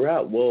didn't figure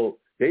out, well,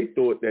 they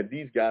thought that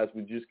these guys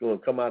were just going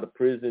to come out of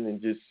prison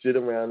and just sit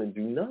around and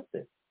do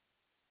nothing.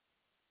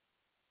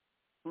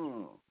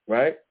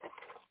 Right?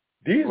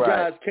 These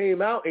guys came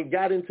out and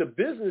got into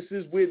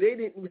businesses where they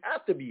didn't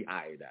have to be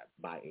hired at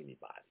by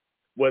anybody,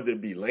 whether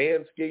it be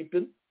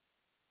landscaping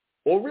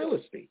or real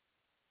estate.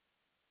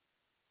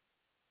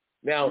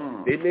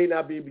 Now, they may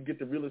not be able to get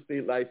the real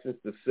estate license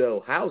to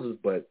sell houses,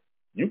 but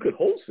you could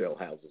wholesale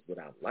houses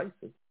without a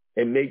license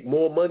and make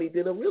more money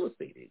than a real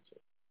estate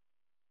agent.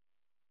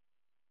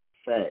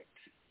 Fact.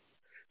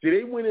 See,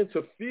 they went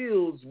into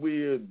fields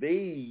where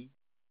they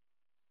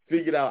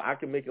figured out I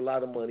can make a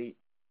lot of money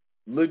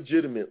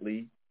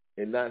legitimately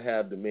and not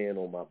have the man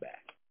on my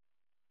back.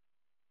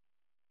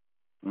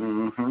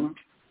 Mm-hmm.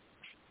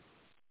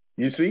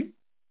 You see?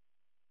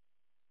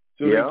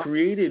 So they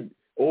created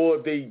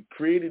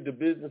the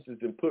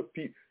businesses and put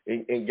people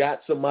and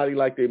got somebody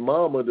like their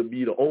mama to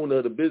be the owner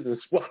of the business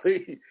while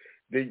they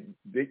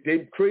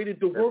created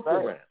the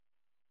workaround.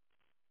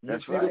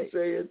 That's you see what I'm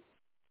saying?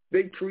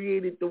 They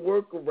created the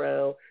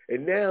workaround,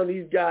 and now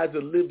these guys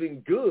are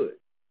living good.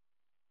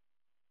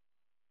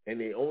 And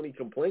their only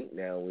complaint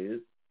now is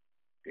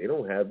they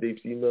don't have their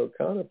female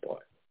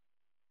counterpart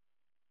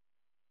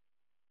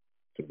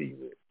to be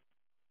with.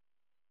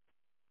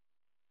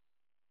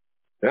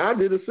 Now, I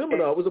did a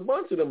seminar. It was a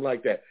bunch of them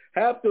like that.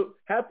 Half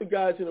the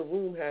guys in the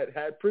room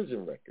had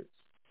prison records.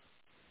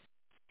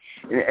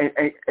 And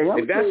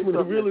that's when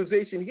the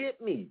realization hit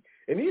me.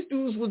 And these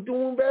dudes was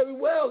doing very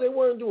well. They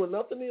weren't doing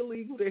nothing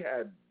illegal. They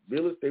had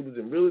real estate. They was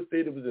in real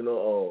estate. It was in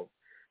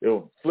they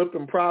were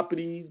flipping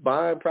properties,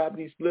 buying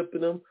properties,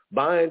 flipping them,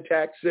 buying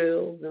tax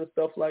sales and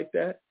stuff like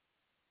that.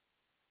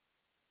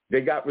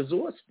 They got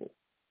resourceful.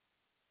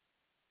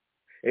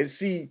 And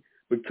see,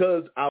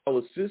 because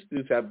our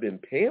sisters have been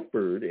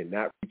pampered and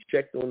not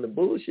checked on the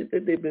bullshit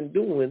that they've been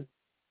doing,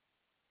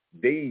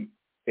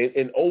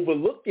 and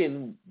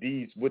overlooking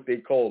these, what they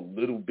call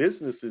little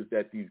businesses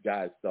that these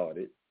guys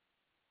started,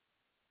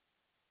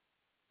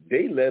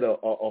 they let a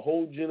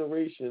whole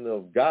generation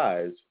of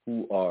guys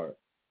who are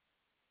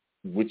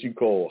what you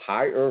call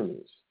high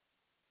earners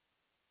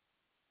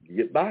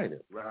get by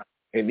them. Right.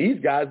 And these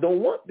guys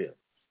don't want them.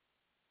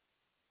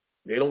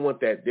 They don't want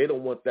that. They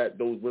don't want that.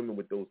 Those women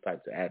with those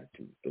types of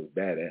attitudes, those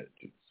bad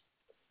attitudes.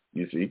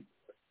 You see?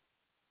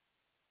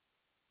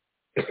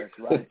 That's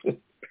right. See,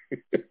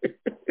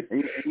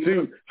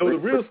 so the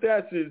real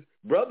stats is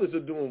brothers are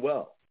doing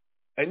well,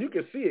 and you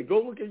can see it.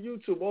 Go look at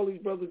YouTube. All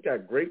these brothers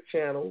got great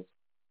channels,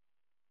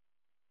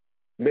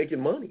 making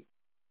money.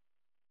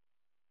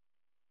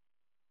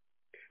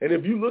 And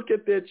if you look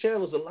at their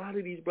channels, a lot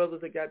of these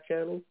brothers that got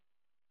channels,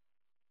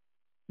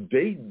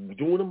 they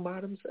doing them by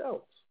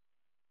themselves.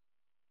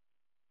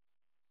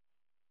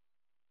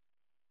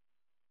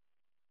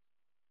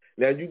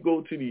 Now you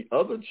go to the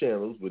other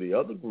channels with the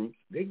other groups,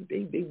 they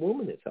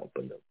woman is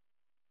helping them.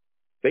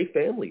 They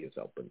family is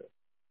helping them.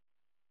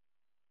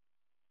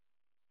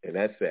 And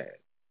that's sad.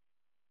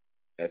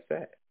 That's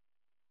sad.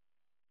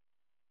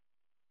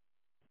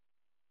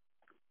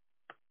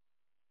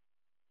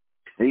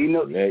 And you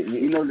know the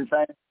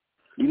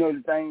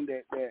thing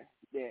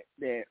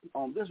that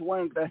on this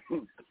one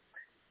thing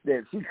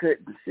that she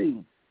couldn't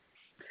see.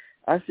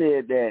 I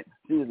said that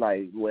she was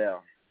like,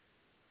 well,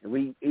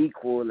 we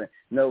equal.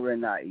 No, we're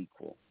not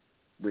equal.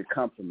 We're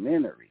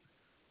complementary.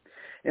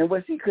 And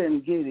what she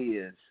couldn't get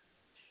is,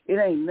 it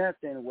ain't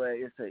nothing where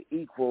it's an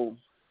equal.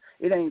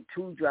 It ain't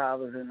two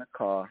drivers in a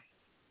car.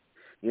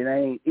 It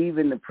ain't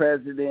even the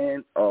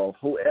president or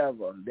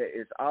whoever.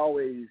 It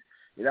always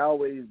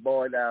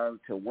boils down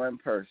to one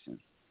person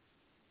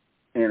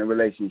in a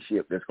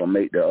relationship that's gonna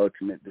make the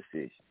ultimate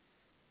decision.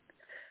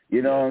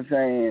 You know what I'm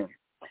saying?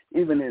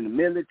 Even in the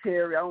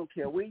military, I don't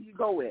care where you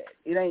go at.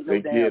 It ain't no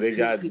damn. Yeah, they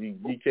got.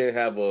 You can't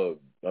have a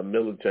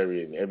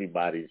military and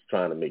everybody's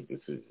trying to make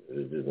decisions.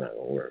 It's just not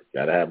gonna work.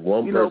 Got to have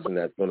one person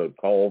that's gonna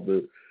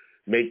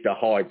make the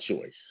hard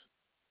choice.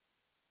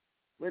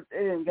 But they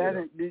didn't got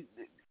it.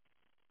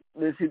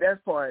 See,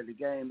 that's part of the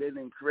game. They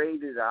done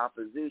created an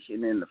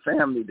opposition in the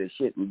family that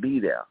shouldn't be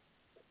there.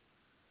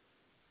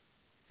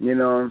 You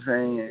know what I'm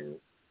saying?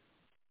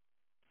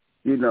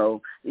 You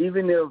know,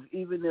 even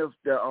if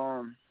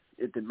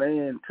the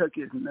man took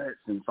his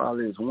nuts and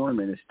followed his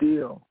woman, it's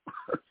still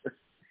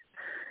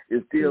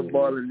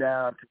boiling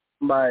down to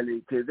somebody,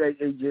 because they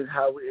just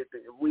how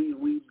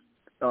we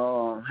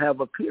have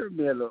a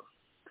pyramid of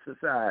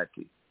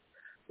society.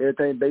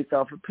 Everything based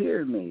off a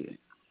pyramid.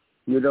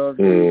 You know what I'm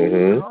saying?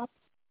 Mm-hmm.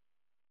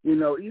 You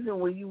know, even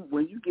when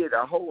you get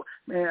a whole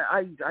man,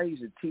 I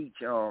used to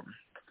teach.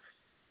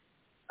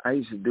 I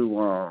used to do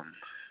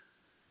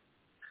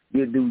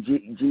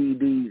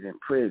GEDs in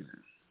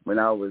prison when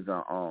I was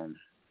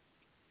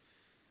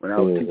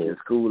teaching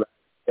school.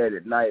 I had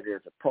at night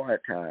as a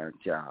part-time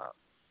job.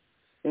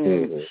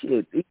 And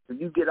shit,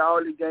 you get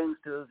all the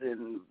gangsters,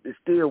 and it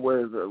still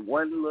was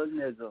one little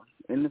nigga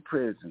in the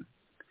prison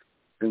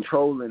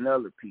controlling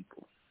other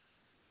people.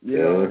 You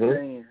know what I'm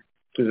saying?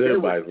 Because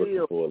everybody's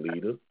looking for a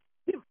leader.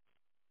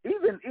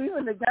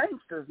 Even the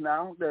gangsters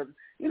now,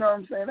 you know what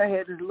I'm saying? They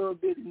had this little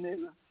bitty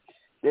nigga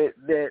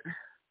that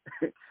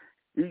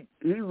he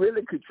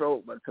really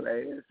controlled my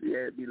class. He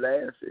had me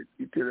laughing.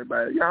 He tell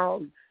everybody,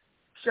 y'all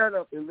shut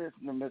up and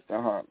listen to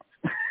Mr. Harlem.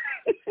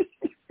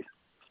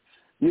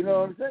 You know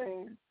what I'm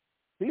saying?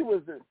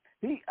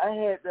 I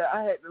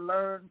had to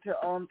learn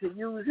to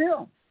use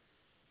him.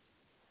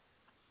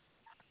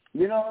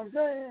 You know what I'm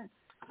saying?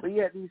 But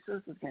yet these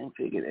sisters can't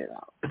figure that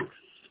out.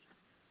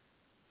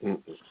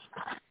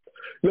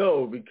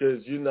 No,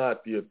 because you're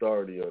not the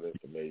authority on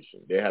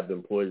information. They have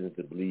been poisoned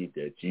to believe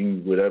that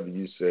whatever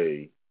you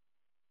say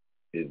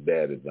is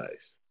bad advice.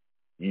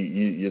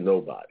 You're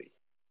nobody.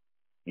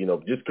 You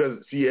know, just because,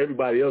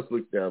 everybody else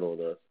looks down on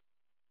us,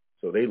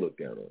 so they look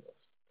down on us.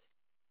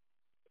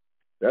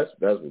 That's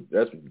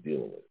what you're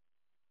dealing with.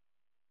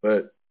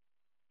 But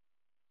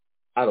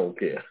I don't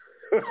care.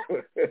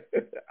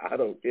 I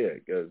don't care,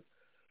 because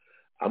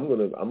I'm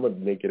gonna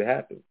make it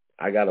happen.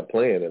 I got a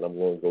plan, and I'm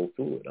gonna go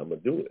through it. I'm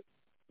gonna do it,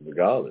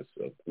 regardless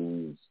of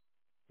who's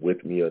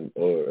with me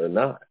or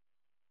not.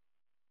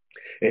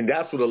 And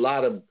that's what a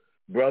lot of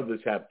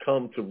brothers have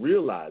come to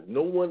realize.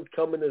 No one's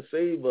coming to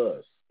save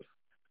us.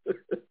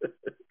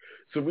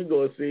 So we're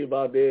going to save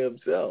our damn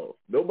selves.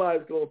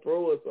 Nobody's going to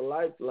throw us a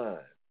lifeline.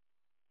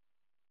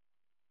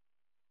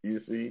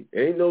 You see?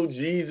 Ain't no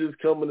Jesus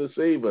coming to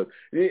save us.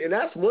 And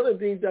that's one of the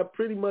things that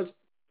pretty much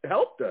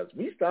helped us.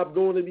 We stopped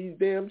going to these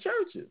damn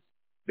churches.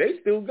 They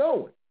still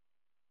going.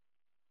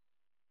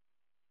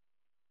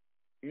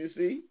 You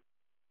see?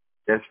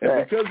 That's and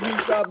right. because we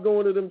stopped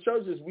going to them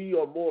churches, we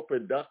are more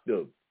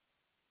productive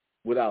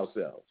with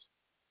ourselves.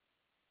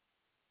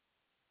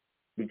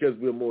 Because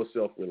we're more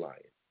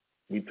self-reliant.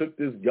 We took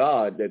this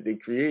God that they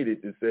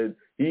created that said,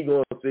 he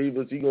going to save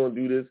us, he going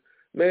to do this.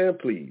 Man,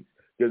 please.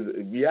 Because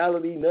in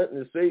reality, nothing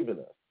is saving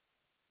us.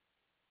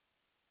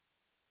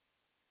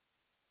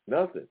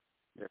 Nothing.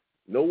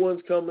 No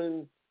one's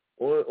coming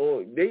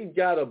on. They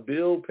got a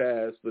bill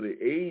passed for the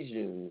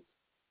Asians,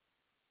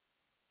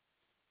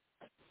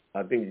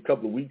 I think a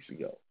couple of weeks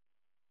ago.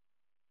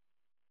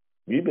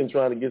 We've been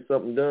trying to get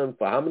something done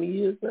for how many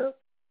years now?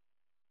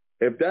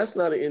 If that's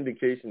not an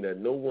indication that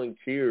no one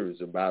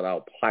cares about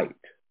our plight,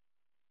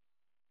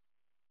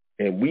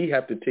 and we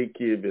have to take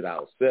care of it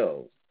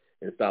ourselves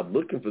and stop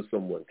looking for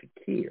someone to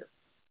care,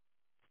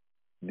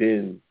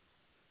 then,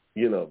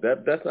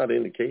 that's not an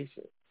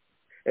indication.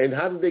 And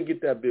how did they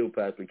get that bill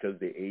passed? Because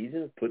the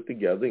Asians got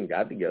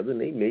together, and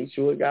they made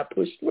sure it got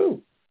pushed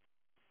through.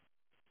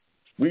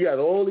 We got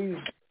all these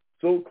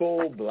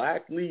so-called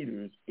black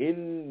leaders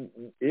in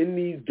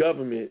these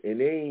government,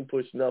 and they ain't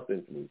pushed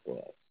nothing through for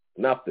us.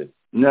 Nothing.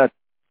 Nothing.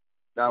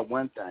 Not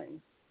one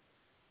thing.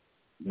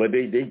 But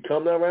they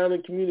come around the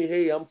community,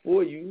 hey, I'm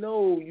for you.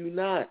 No, you're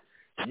not.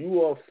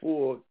 You are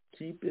for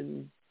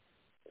keeping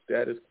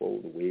status quo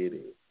the way it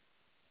is.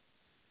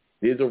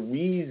 There's a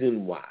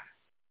reason why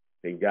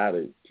they got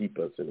to keep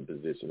us in a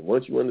position.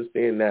 Once you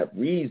understand that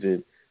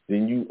reason,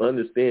 then you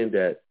understand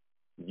that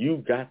you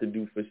got to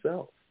do for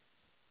self.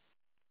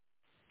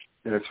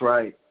 That's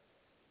right.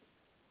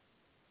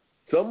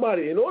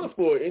 Somebody, in order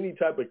for any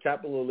type of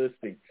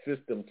capitalistic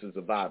system to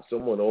survive,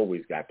 someone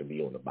always got to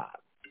be on the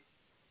bottom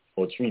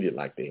or treated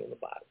like they're on the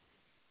bottom.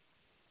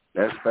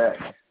 That's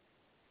fact.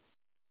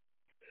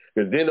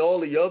 Because then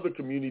all the other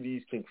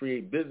communities can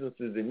create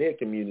businesses in their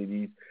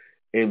communities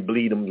and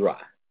bleed them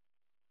dry.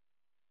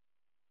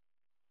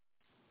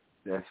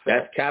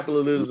 That's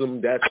capitalism.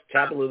 That's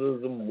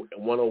capitalism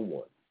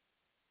 101.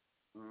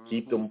 Mm-hmm.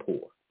 Keep them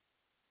poor.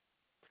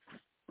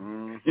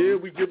 Mm-hmm. Yeah,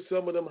 we give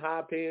some of them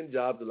high-paying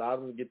jobs, allow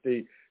them to get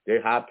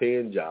their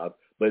high-paying jobs,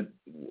 but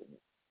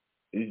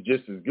it's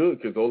just as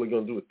good because all they're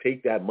going to do is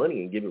take that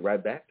money and give it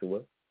right back to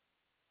us.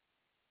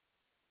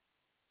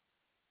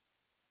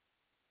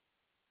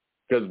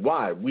 Because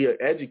why? We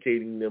are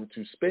educating them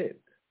to spend,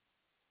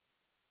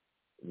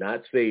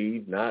 not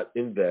save, not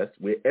invest.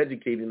 We're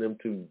educating them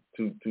to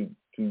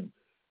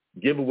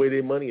give away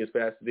their money as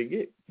fast as they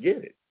get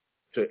it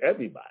to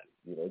everybody,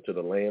 to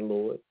the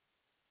landlord,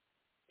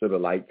 to the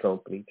light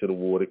company, to the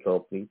water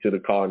company, to the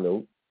car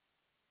note.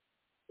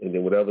 And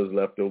then whatever's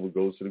left over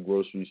goes to the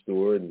grocery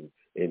store and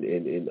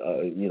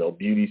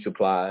beauty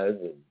supplies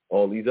and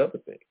all these other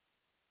things.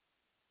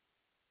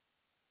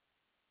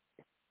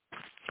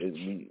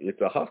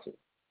 It's a hustle.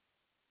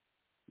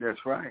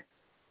 That's right.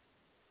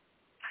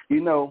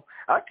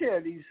 I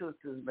tell these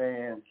sisters,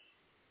 man,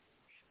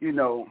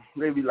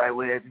 they be like,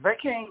 well, if I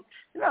can't,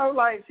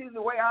 see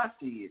the way I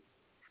see it,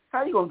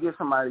 how you going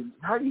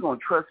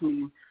to trust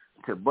me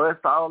to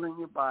bust all in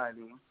your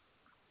body,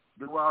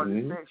 do all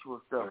this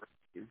sexual stuff,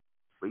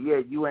 but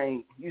yet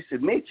you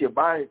submit your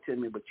body to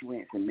me, but you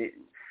ain't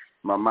submitting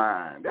my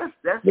mind.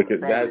 That's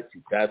because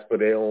that's for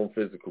their own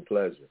physical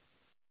pleasure.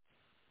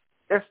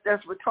 That's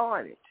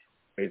retarded.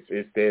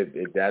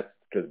 That's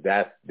because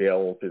that's their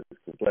own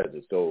physical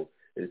pleasure. So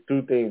it's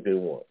two things they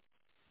want: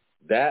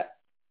 that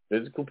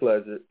physical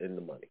pleasure and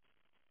the money.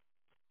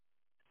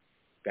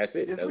 That's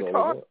it. That's all they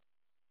want.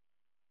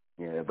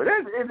 Yeah, but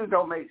it just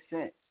don't make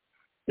sense.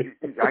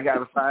 I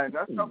gotta find.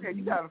 That's okay.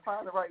 You gotta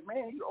find the right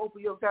man. You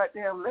open your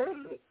goddamn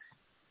legs.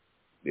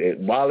 Yeah,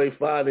 while they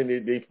finding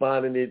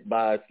it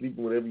by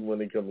sleeping with everyone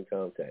they come in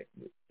contact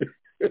with.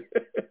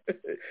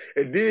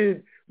 And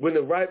then when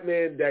the right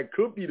man that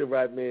could be the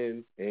right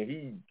man and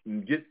he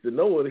gets to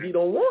know it, he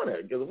don't want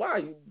it because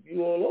why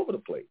you all over the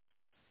place.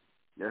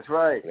 That's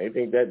right. And they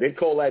think that they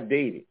call that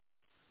dating.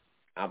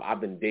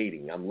 I've been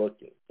dating. I'm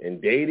looking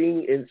and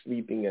dating and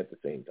sleeping at the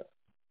same time.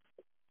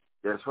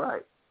 That's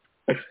right.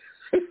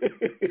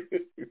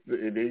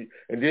 and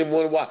then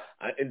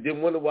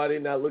wonder why they're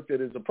not looked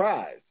at as a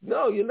prize.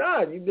 No, you're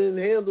not. You've been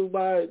handled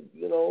by,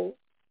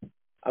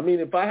 I mean,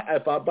 if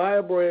I buy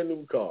a brand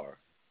new car,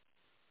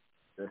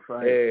 that's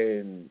right,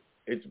 and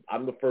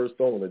I'm the first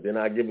owner, then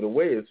I give it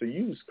away. It's a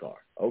used car.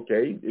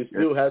 Okay, it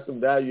still has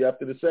some value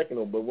after the second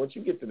one, but once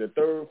you get to the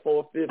third,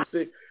 fourth, fifth,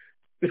 sixth,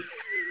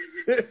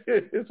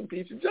 it's a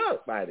piece of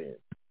junk by then.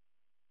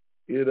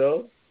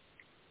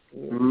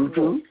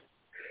 Mm-hmm.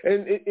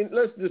 And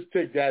let's just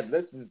take that.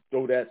 Let's just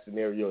throw that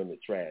scenario in the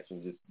trash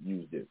and just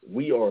use this.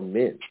 We are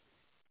men,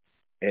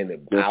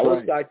 and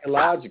our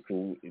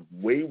psychological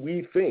way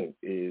we think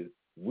is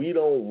we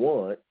don't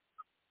want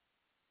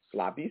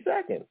sloppy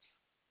seconds.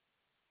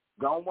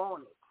 Don't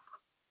want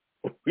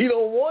it. We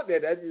don't want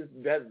that.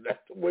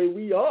 That's the way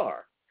we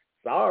are.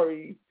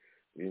 Sorry,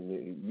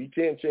 we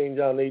can't change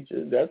our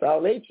nature. That's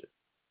our nature.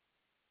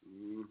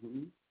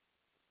 Mm-hmm.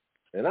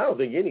 And I don't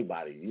think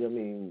anybody,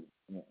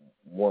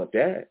 want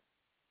that.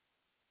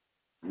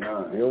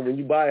 No. When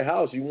you buy a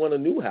house, you want a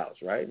new house,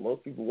 right?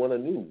 Most people want to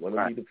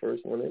be the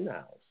first one in the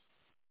house.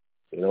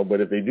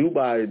 But if they do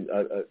buy,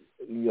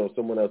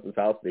 someone else's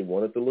house, they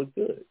want it to look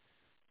good.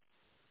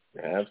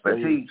 But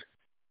see,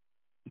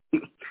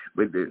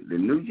 with the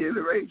new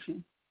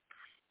generation,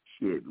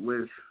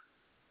 with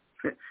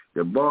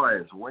the bar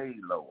is way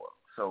lower.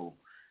 So,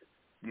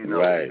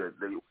 right.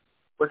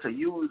 What's a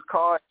used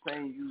car?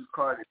 Same used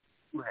car that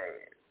you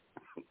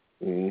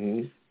had.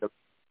 Mm-hmm.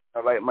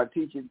 Like my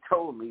teacher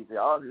told me, he said,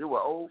 "Oh, you were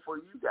old before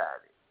you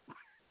got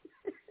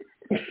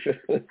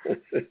it."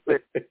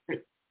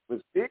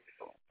 but still,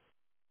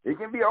 it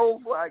can be old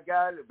before I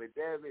got it. But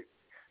damn it,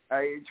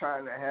 I ain't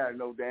trying to have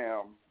no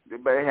damn. They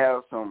better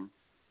have some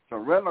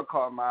rental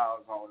car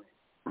miles on it.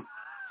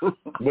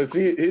 But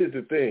see, here's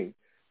the thing: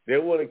 they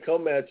want to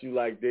come at you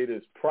like they're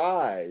this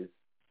prize,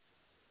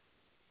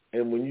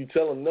 and when you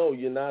tell them no,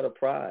 you're not a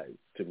prize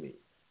to me,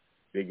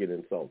 they get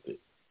insulted.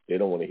 They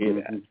don't want to hear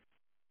that.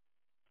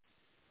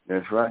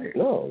 That's right.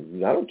 No,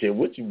 I don't care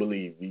what you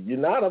believe. You're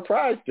not a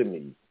prize to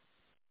me.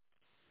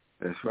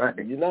 That's right.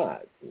 You're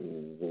not.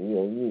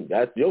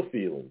 That's your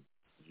feeling.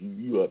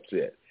 You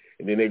upset.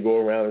 And then they go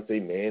around and say,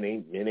 men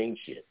ain't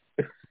shit.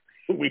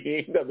 We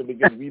ain't nothing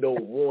because we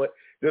don't want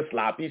the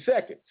sloppy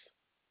seconds.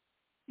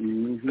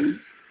 Mm-hmm.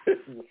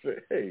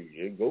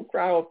 Hey, go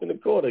cry off in the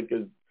corner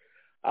because,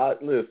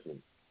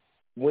 listen,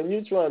 when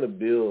you're trying to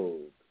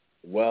build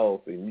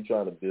wealth and you're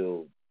trying to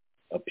build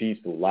a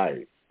peaceful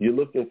life, you're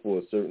looking for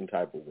a certain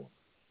type of woman.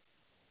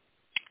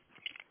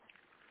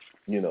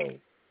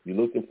 You're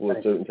looking for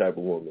a certain type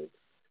of woman,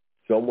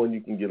 someone you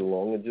can get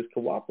along and just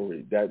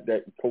cooperate.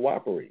 That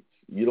cooperates.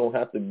 You don't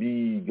have to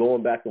be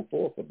going back and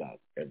forth about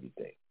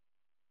everything.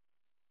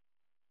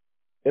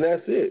 And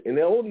that's it. And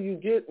the older you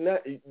get,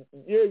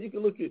 you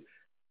can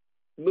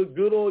look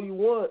good all you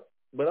want,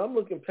 but I'm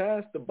looking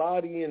past the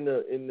body and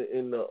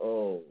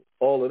the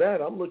all of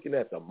that. I'm looking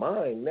at the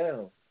mind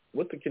now.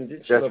 What's the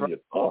condition of your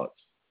thoughts?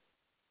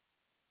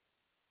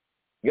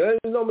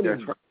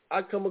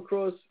 I come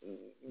across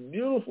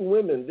beautiful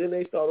women, then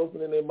they start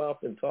opening their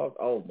mouth and talk.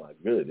 Oh my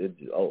goodness!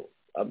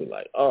 I'll be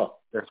like, oh,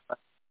 that's right.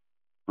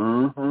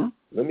 Mm-hmm.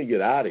 Let me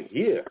get out of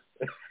here.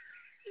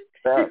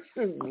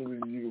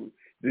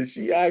 Did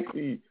she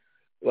actually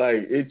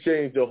it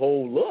changed the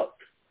whole look?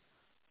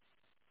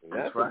 And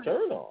that's a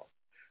turn off.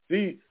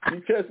 See,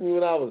 you catch me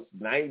when I was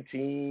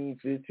 19,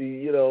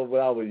 15,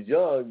 when I was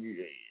young.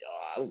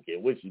 I don't care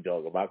what you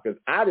talk about because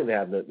I didn't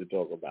have nothing to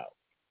talk about.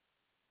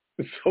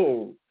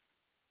 So,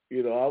 I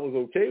was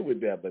okay with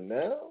that, but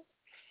now,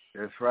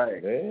 that's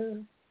right,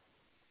 man.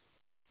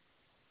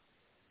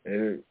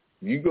 And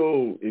if you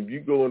go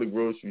in the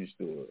grocery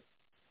store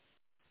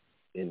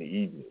in the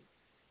evening,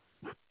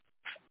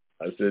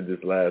 I said this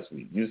last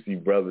week, you see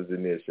brothers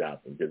in there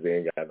shopping because they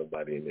ain't got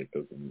nobody in there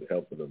cooking,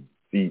 helping them,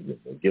 feeding them,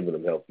 or giving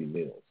them healthy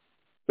meals.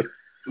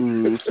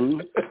 Mm-hmm.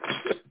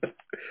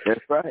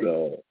 That's right.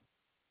 So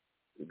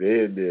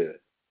they're there.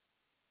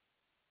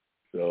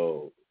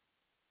 So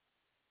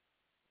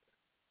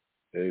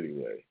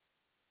anyway,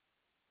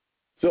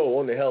 so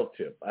on the health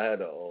tip, I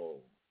had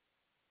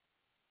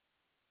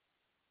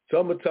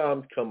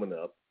summertime's coming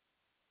up.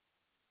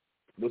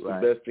 What's the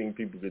best thing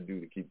people could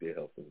do to keep their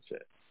health in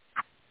check?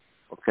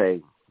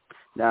 Okay.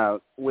 Now,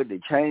 with the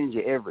change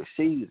of every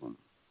season,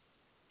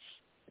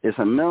 it's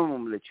a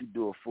minimum that you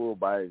do a full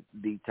body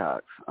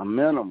detox, a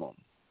minimum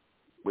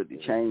with the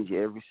change of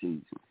every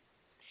season.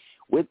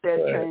 With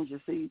that change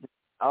of season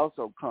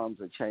also comes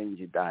a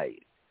change of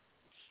diet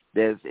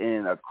that's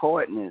in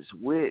accordance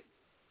with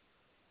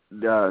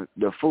the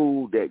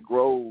food that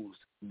grows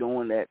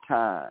during that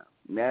time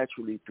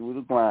naturally through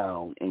the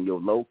ground in your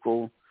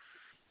local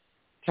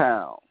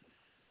town.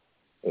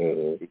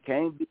 Mm-hmm. It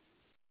can't be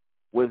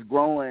what's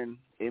growing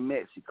in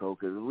Mexico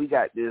because we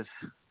got this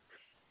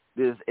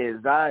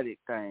exotic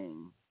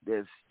thing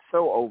that's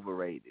so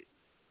overrated.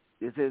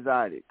 This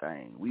exotic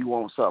thing. We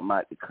want something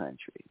out the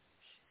country.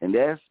 And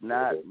that's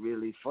not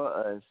really for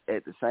us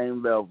at the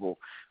same level.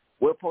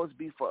 What's supposed to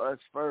be for us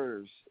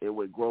first is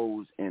what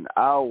grows in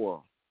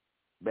our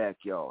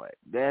backyard.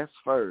 That's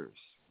first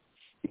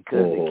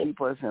because it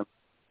keeps us in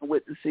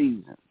with the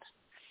seasons.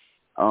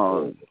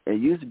 It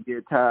used to be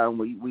a time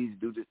when we used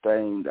to do this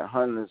thing, the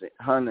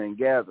hunting and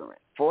gathering.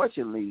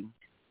 Fortunately,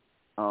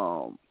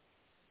 our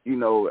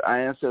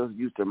ancestors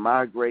used to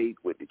migrate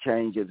with the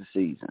change of the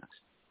seasons.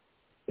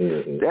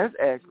 Mm-hmm. That's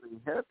actually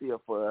healthier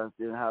for us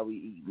than how we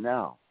eat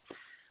now.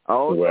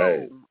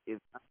 Although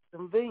it's not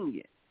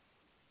convenient.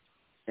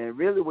 And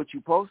really what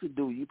you're supposed to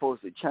do, you're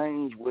supposed to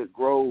change what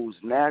grows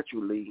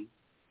naturally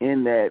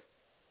in that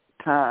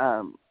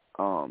time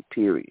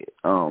period.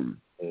 And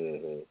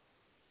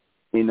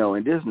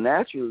this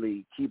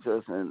naturally keeps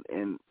us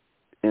in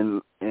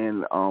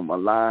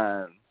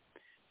align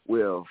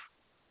with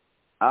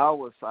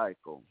our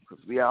cycle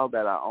because we all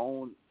got our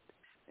own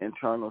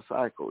internal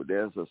cycle.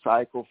 There's a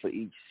cycle for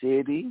each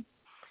city,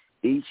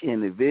 each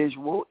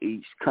individual,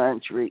 each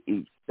country,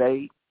 each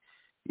state.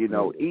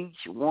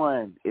 Each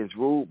one is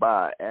ruled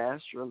by an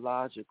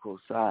astrological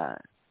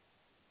sign.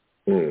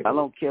 I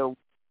don't care.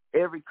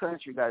 Every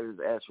country got its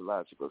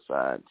astrological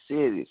sign,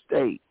 city,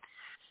 state,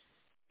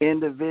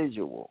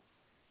 individual.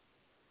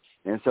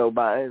 And so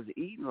by us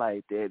eating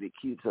like that, it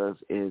keeps us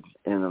in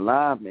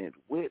alignment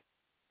with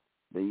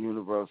the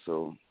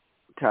universal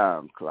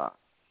time clock.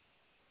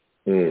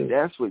 And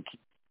that's what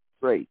keeps it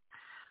straight.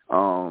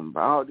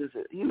 All this,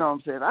 you know what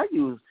I'm saying?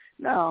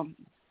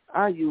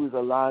 I use a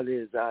lot of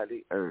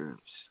exotic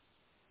herbs.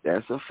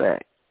 That's a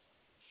fact.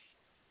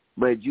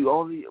 But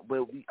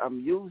I'm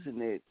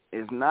using it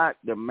as not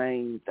the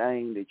main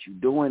thing that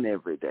you're doing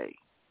every day.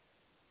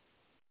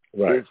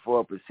 Right. It's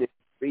for a specific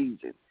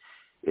reason.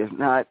 It's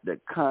not the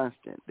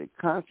constant. The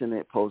constant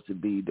is supposed to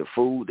be the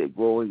food that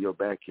grow in your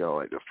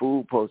backyard. The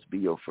food supposed to be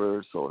your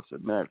first source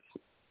of medicine.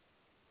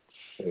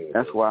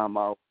 That's why I'm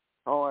all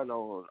hard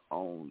on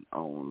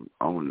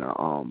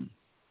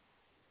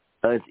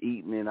us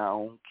eating in our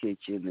own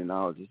kitchen and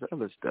all this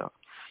other stuff,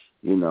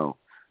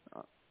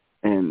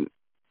 and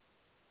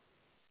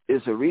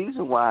it's a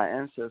reason why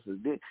our ancestors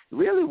did.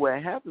 Really,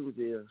 what happens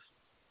is,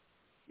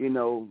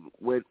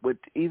 with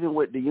even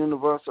with the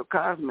universal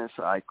cosmic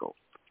cycle,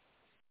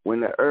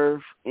 when the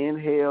earth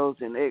inhales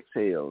and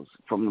exhales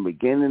from the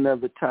beginning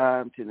of the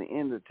time to the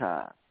end of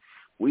time,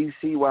 we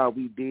see why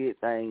we did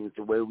things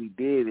the way we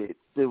did it.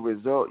 The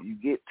result you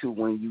get to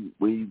when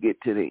you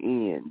get to the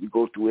end, you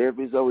go through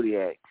every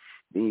zodiac,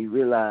 then you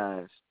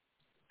realize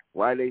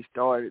why they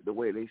started the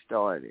way they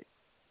started.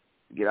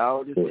 You get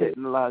all this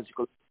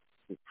technological,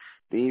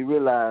 then you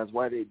realize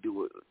why they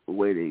do it the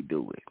way they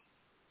do it.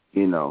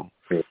 And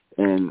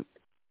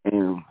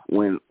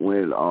when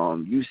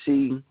you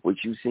see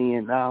what you're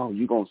seeing now,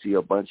 you're gonna see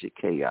a bunch of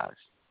chaos.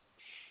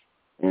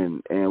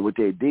 And what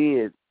they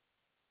did,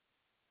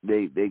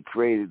 they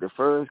created the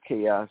first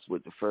chaos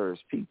with the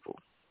first people.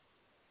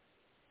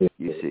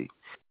 You see,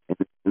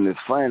 and it's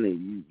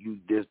funny. You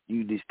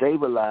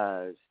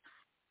destabilize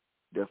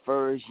the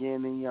first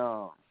yin and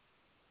yang,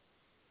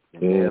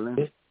 male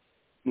and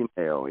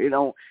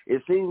female.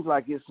 It seems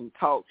like it's some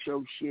talk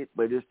show shit,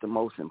 but it's the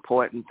most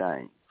important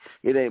thing.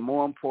 It ain't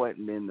more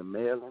important than the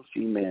male and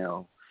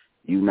female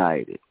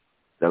united.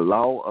 The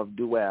law of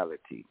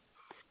duality,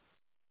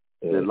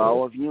 the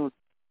law of unity.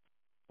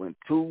 When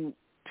two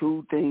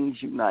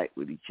things unite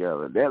with each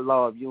other, that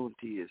law of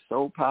unity is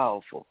so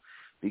powerful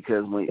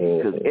because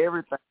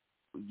everything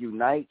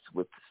unites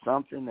with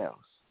something else.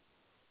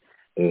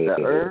 The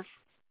earth,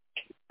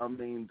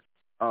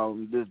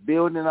 this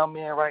building I'm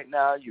in right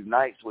now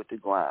unites with the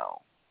ground.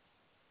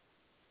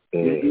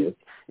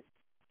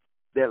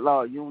 That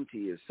law of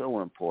unity is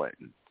so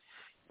important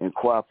in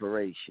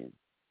cooperation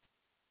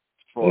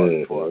for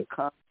a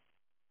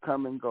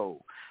common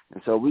goal.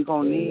 And so we're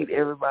going to need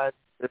everybody,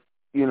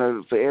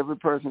 for every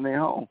person at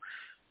home,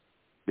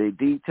 they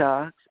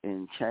detox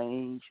and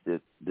change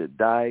the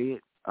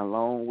diet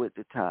along with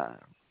the time.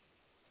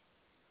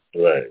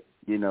 Right.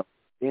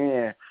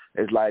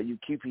 It's like you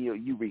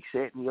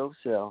resetting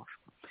yourself,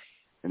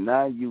 and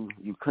now you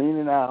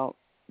cleaning out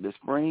the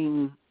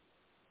spring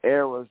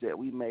errors that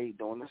we made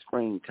during the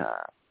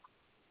springtime.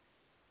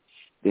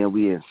 Then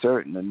we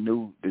inserting the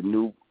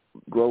new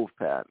growth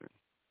pattern.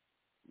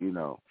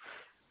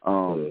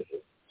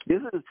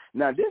 This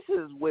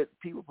is what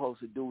people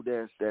supposed to do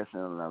that's in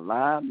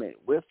alignment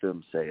with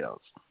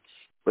themselves.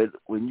 But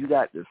when you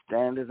got the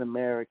standard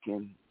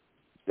American,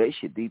 they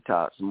should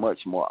detox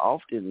much more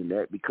often than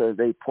that because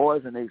they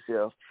poison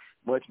themselves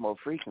much more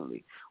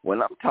frequently.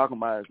 What I'm talking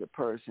about is a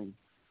person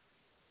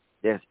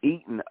that's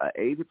eating an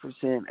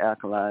 80%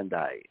 alkaline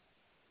diet.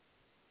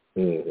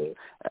 Mm-hmm.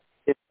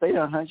 It's a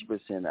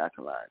 100%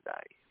 alkaline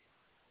diet.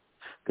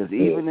 Because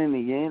even in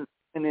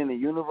the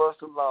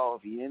universal law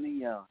of yin and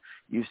yang,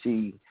 you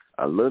see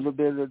a little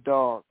bit of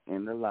dark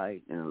in the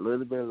light and a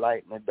little bit of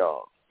light in the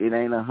dark. It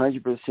ain't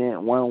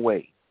 100% one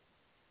way.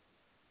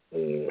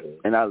 Mm-hmm.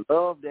 And I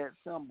love that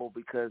symbol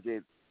because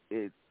it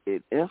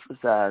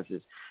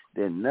emphasizes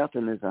that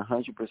nothing is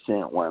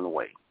 100% one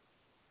way.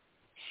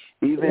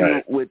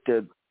 Even with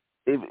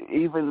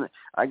even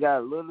I got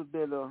a little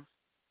bit of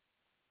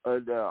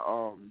the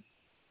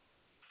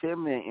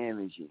feminine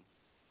energy,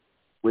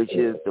 which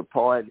is the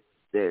part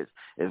that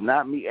is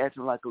not me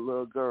acting like a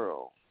little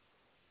girl,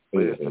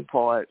 but it's the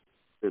part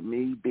of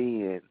me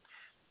being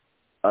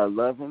a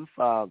loving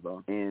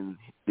father and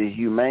the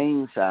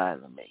humane side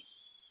of me.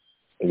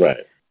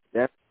 Right.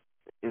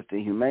 It's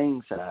the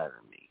humane side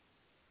of me.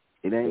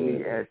 It ain't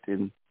me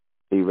acting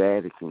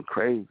erratic and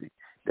crazy.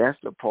 That's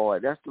the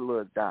part. That's the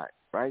little dot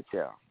right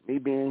there. Me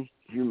being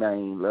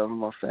humane, loving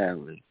my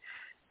family,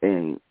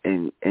 and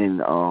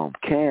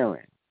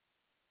caring.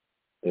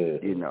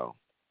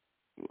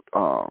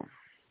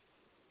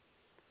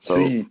 So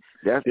see,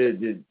 that's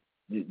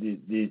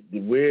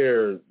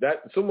where that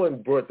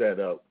someone brought that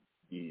up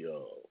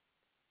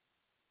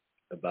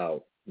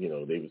about they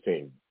were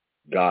saying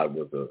God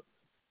was a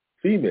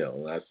female,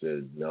 and I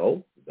said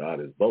no,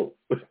 God is both,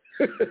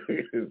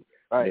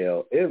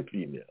 male and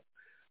female.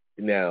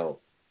 Now,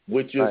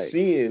 what you're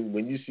seeing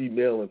when you see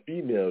male and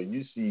female,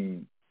 you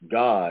see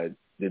God,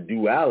 the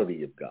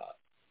duality of God.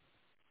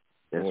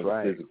 That's on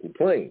right. the physical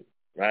plane,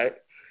 right?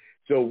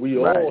 So we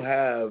all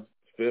have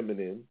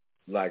feminine.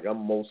 Like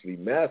I'm mostly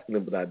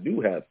masculine, but I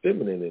do have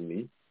feminine in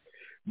me.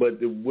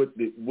 But what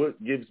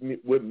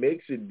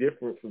makes it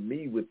different for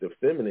me with the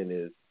feminine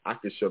is I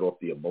can shut off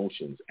the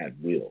emotions at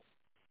will.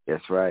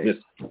 That's right.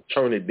 Just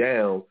turn it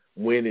down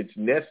when it's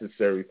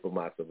necessary for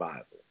my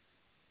survival.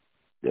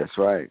 That's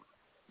right.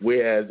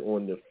 Whereas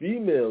on the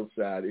female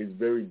side, it's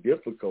very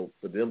difficult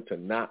for them to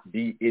not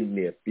be in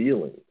their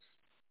feelings.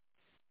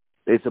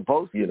 They're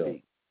supposed to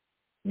be.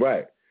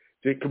 Right.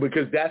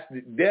 Because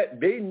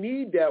they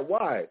need that.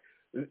 Why?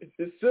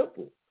 It's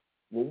simple.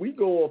 When we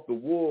go off the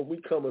war and we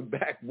coming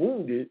back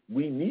wounded,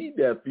 we need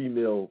that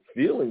female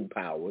feeling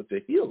power to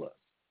heal us.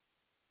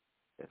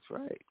 That's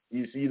right.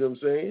 You see what I'm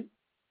saying?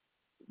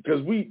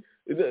 Because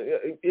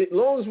as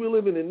long as we're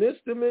living in this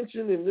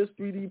dimension, in this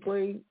 3D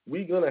plane,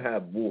 we're going to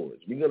have wars.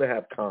 We're going to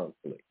have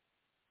conflict.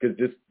 Because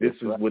this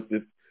is what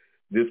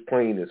this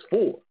plane is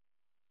for,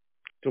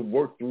 to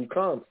work through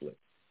conflict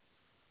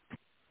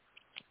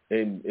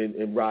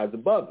and rise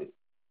above it.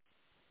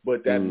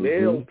 But that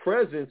male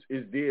presence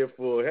is there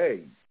for,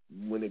 hey,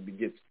 when it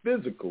gets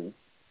physical,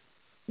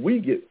 we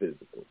get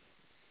physical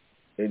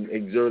and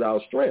exert our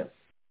strength.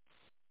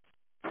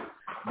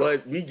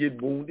 But we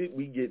get wounded,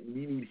 we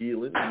need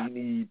healing, we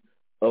need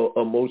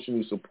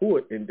emotional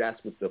support, and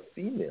that's what the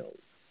female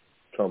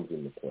comes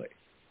into play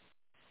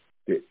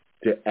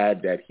to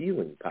add that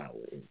healing power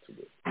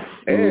into it.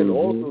 And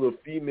also the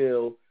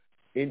female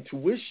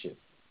intuition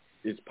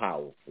is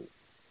powerful.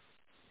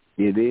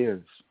 It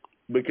is.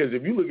 Because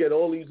if you look at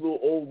all these little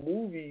old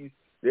movies,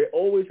 they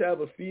always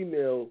have a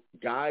female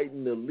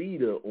guiding the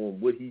leader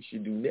on what he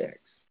should do next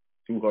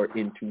through her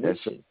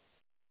intuition.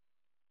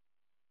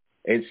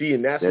 And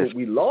that's what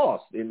we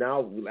lost. And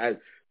now, as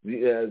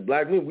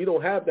black men, we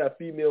don't have that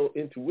female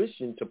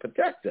intuition to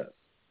protect us.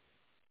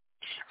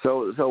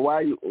 So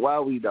why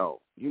we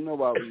don't? You know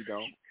why we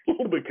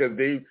don't? Because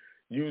they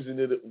using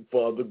it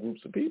for other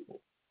groups of people.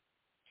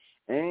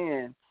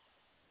 And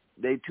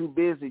they too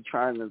busy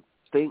trying to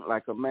think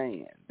like a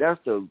man.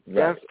 That's a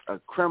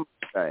criminal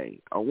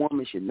thing. A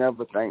woman should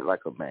never think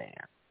like a man.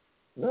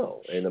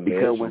 No, and a man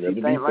should never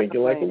be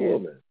thinking like a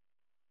woman.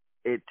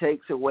 It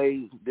takes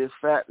away this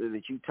factor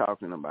that you're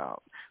talking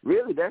about.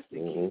 Really, that's the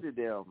key to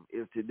them.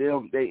 Is to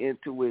them their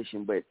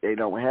intuition, but they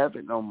don't have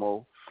it no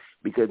more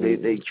because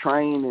they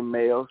train in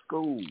male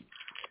schools.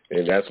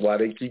 And that's why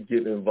they keep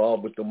getting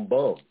involved with them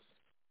bums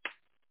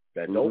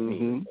that don't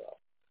need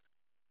involved.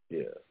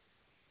 Yeah.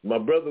 My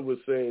brother was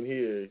saying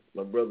here,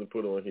 my brother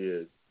put on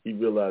here, he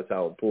realized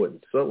how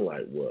important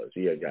sunlight was.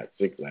 He had got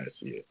sick last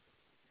year.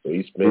 So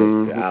he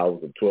spent the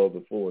hours of 12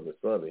 to 4 in the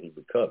sun and he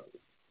recovered.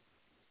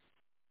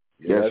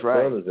 Yeah, That's that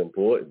right. sun is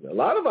important. A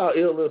lot of our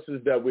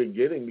illnesses that we're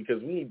getting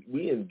because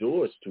we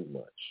endorse too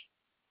much.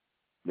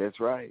 That's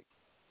right.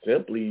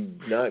 Simply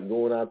not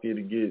going out there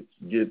to get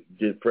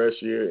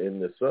fresh air in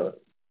the sun.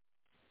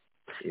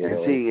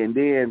 See, and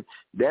then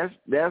that's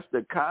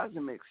the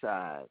cosmic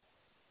side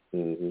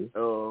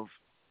of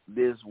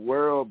this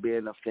world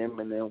being a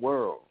feminine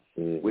world.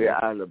 We're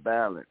out of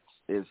balance.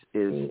 We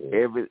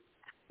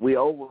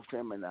over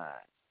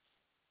feminize.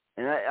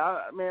 And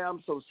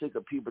I'm so sick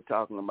of people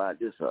talking about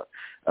this.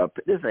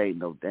 This ain't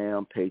no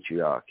damn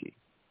patriarchy.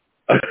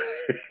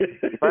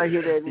 If I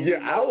hear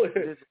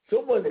that,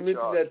 someone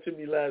mentioned that to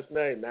me last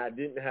night, and I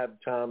didn't have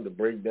time to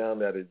break down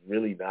that it's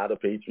really not a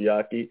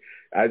patriarchy.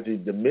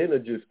 The men are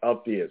just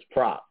up there as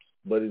props,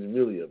 but it's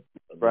really a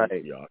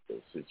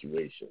patriarchal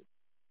situation.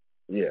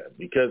 Yeah,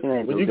 because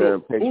when you go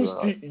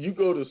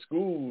to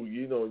school,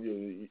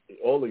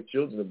 all the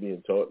children are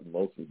being taught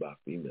mostly by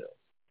females.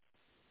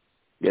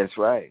 That's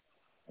right.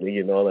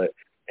 And all that,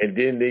 and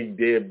then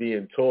they're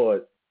being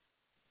taught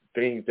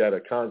things that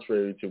are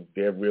contrary to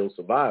their real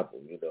survival,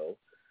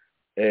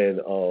 and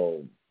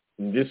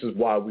this is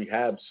why we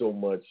have so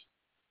much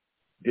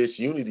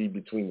disunity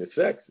between the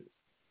sexes,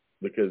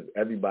 because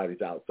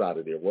everybody's outside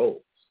of their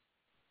roles.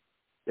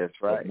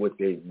 That's right. What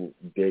their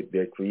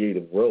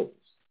creative roles,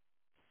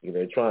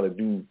 they're trying to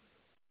do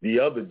the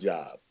other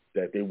job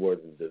that they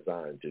weren't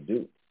designed to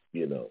do.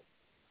 We're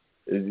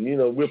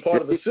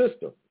part of the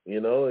system,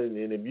 and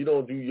if you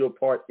don't do your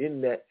part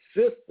in that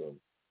system,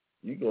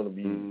 you're going to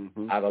be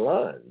out of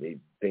line.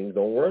 Things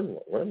don't run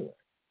right.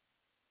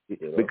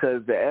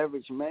 Because the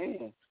average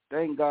man,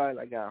 thank God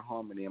I got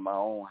harmony in my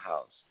own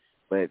house.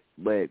 But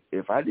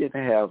if I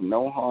didn't have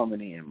no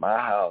harmony in my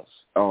house,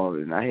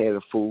 and I had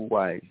a fool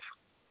wife,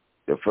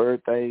 the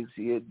first thing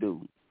she'd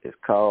do is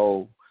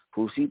call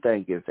who she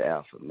think is the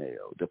alpha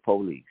male, the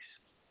police.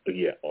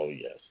 Yeah. Oh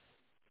yes.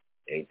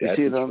 Ain't that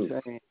you see the what truth?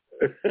 I'm saying?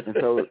 And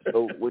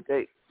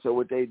so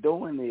what they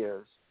doing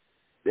is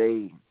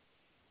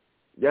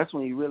that's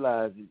when you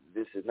realize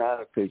this is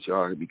not a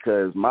patriarchy,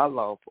 because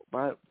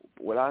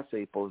what I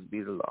say is supposed to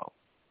be the law.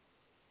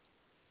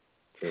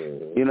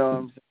 You know what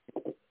I'm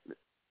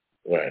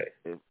saying?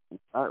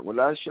 Right. When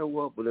I show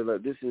up with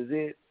this is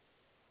it,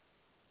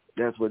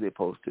 that's what they're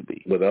supposed to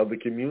be. But other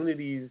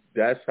communities,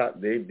 that's how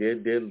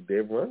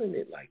they're running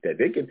it like that.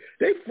 They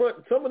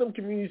front. Some of them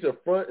communities are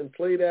front and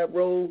play that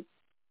role.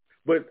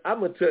 But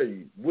I'm gonna tell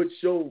you what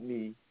showed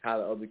me how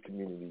the other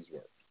communities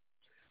work.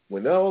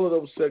 When all of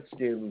those sex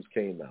scandals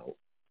came out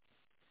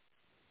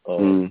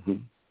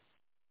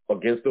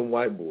against them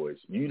white boys,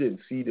 you didn't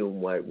see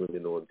them white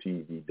women on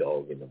TV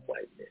dogging them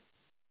white men.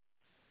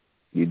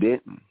 You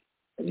didn't.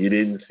 You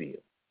didn't see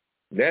them.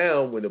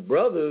 Now, when the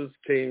brothers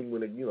came,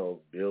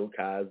 Bill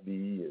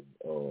Cosby and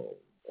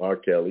R.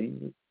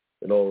 Kelly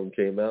and all of them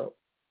came out,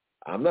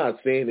 I'm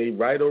not saying they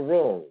right or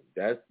wrong.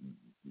 That's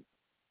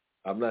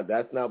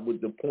not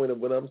what the point of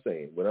what I'm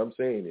saying. What I'm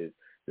saying is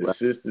the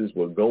sisters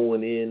were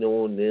going in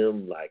on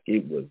them like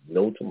it was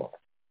no tomorrow.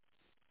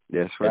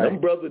 That's right. And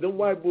them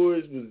white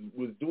boys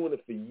was doing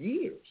it for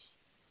years.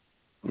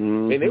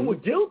 And they were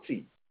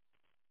guilty.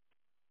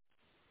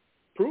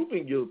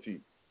 Proven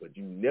guilty. But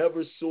you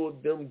never saw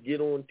them get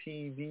on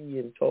TV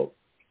and talk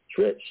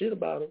shit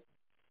about them.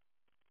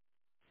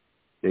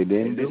 They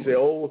didn't. And they say,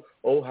 oh,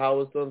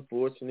 how it's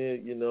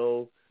unfortunate,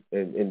 and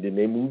then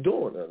they moved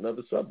on to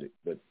another subject.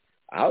 But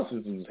our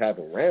sisters was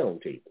having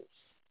round tables.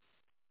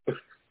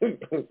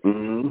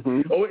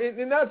 Oh,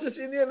 and not just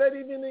in there, not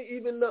even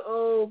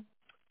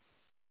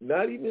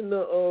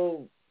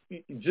the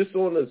just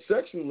on the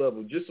sexual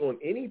level, just on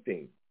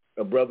anything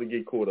a brother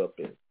get caught up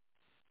in.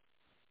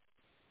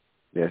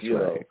 That's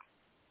right.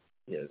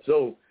 Yeah.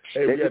 So,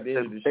 hey, we at the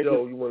end of the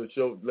show. You want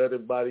to let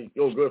everybody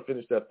go ahead,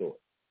 finish that thought.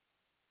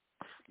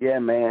 Yeah,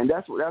 man.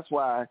 That's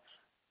why,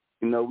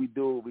 we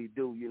do what we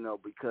do,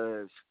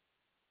 because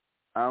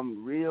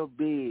I'm real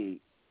big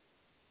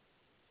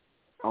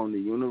on the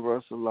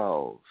universal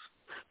laws.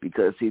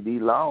 Because, see,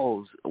 these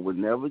laws will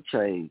never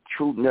change.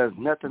 Truth, there's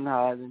nothing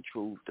higher than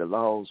truth. The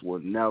laws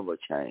will never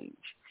change.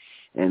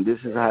 And this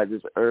is how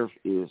this earth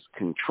is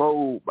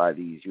controlled by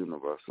these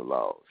universal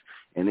laws.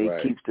 And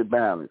it keeps the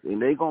balance. And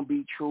they're going to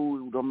be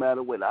true no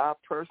matter what I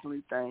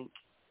personally think.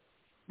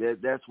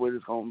 That's what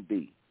it's going to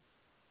be.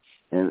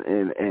 And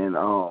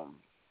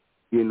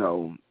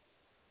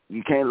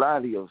you can't lie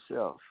to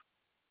yourself.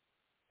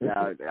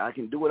 Now, I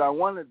can do what I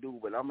want to do,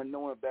 but I'm going to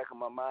know in the back of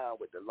my mind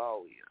what the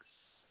law is.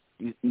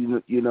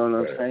 You know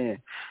what I'm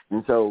saying?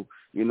 And so,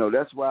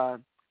 that's why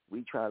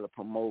we try to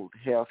promote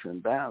health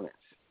and balance,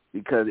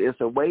 because it's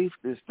a way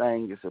this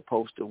thing is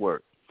supposed to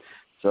work.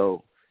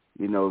 So,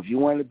 if you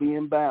want to be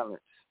in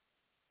balance,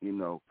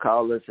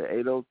 call us at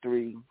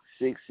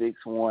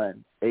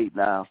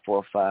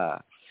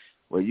 803-661-8945,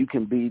 where you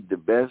can be the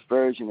best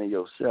version of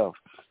yourself,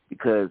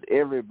 because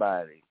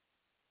everybody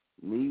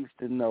needs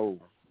to know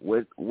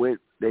what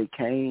they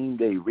came,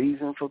 their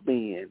reason for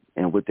being,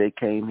 and what they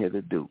came here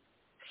to do.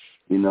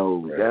 You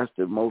know, Right. That's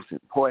the most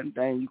important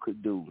thing you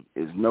could do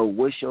is know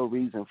what's your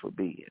reason for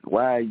being.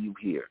 Why are you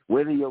here?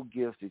 What are your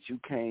gifts that you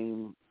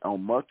came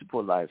on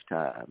multiple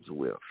lifetimes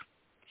with?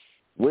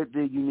 What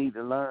did you need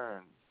to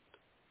learn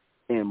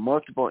in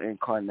multiple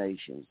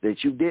incarnations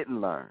that you didn't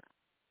learn?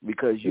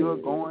 Because you're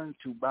going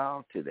to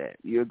bow to that.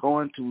 You're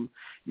going to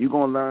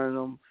learn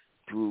them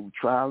through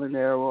trial and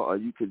error, or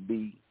you could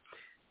be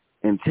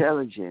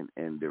intelligent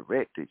and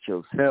direct it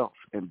yourself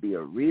and be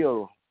a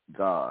real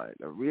God,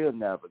 a real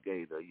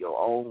navigator, your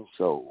own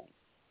soul.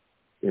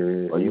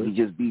 Or you can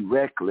just be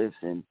reckless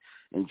and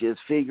just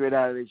figure it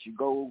out as you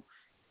go,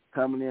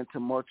 coming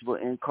into multiple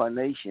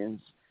incarnations,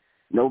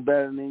 no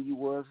better than you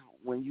was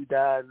when you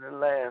died in the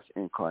last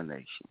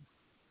incarnation.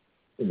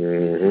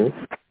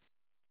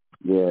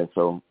 Yeah,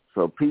 so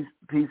peace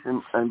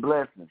and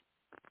blessings.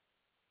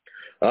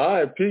 All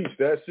right, peace.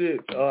 That's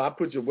it. I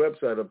put your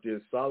website up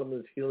there,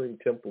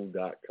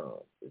 solomonshealingtemple.com.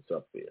 It's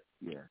up there.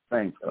 Yeah,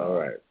 thanks. All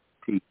right.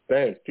 Peace.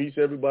 Thanks. Peace,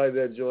 everybody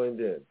that joined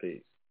in.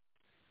 Peace.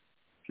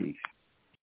 Peace.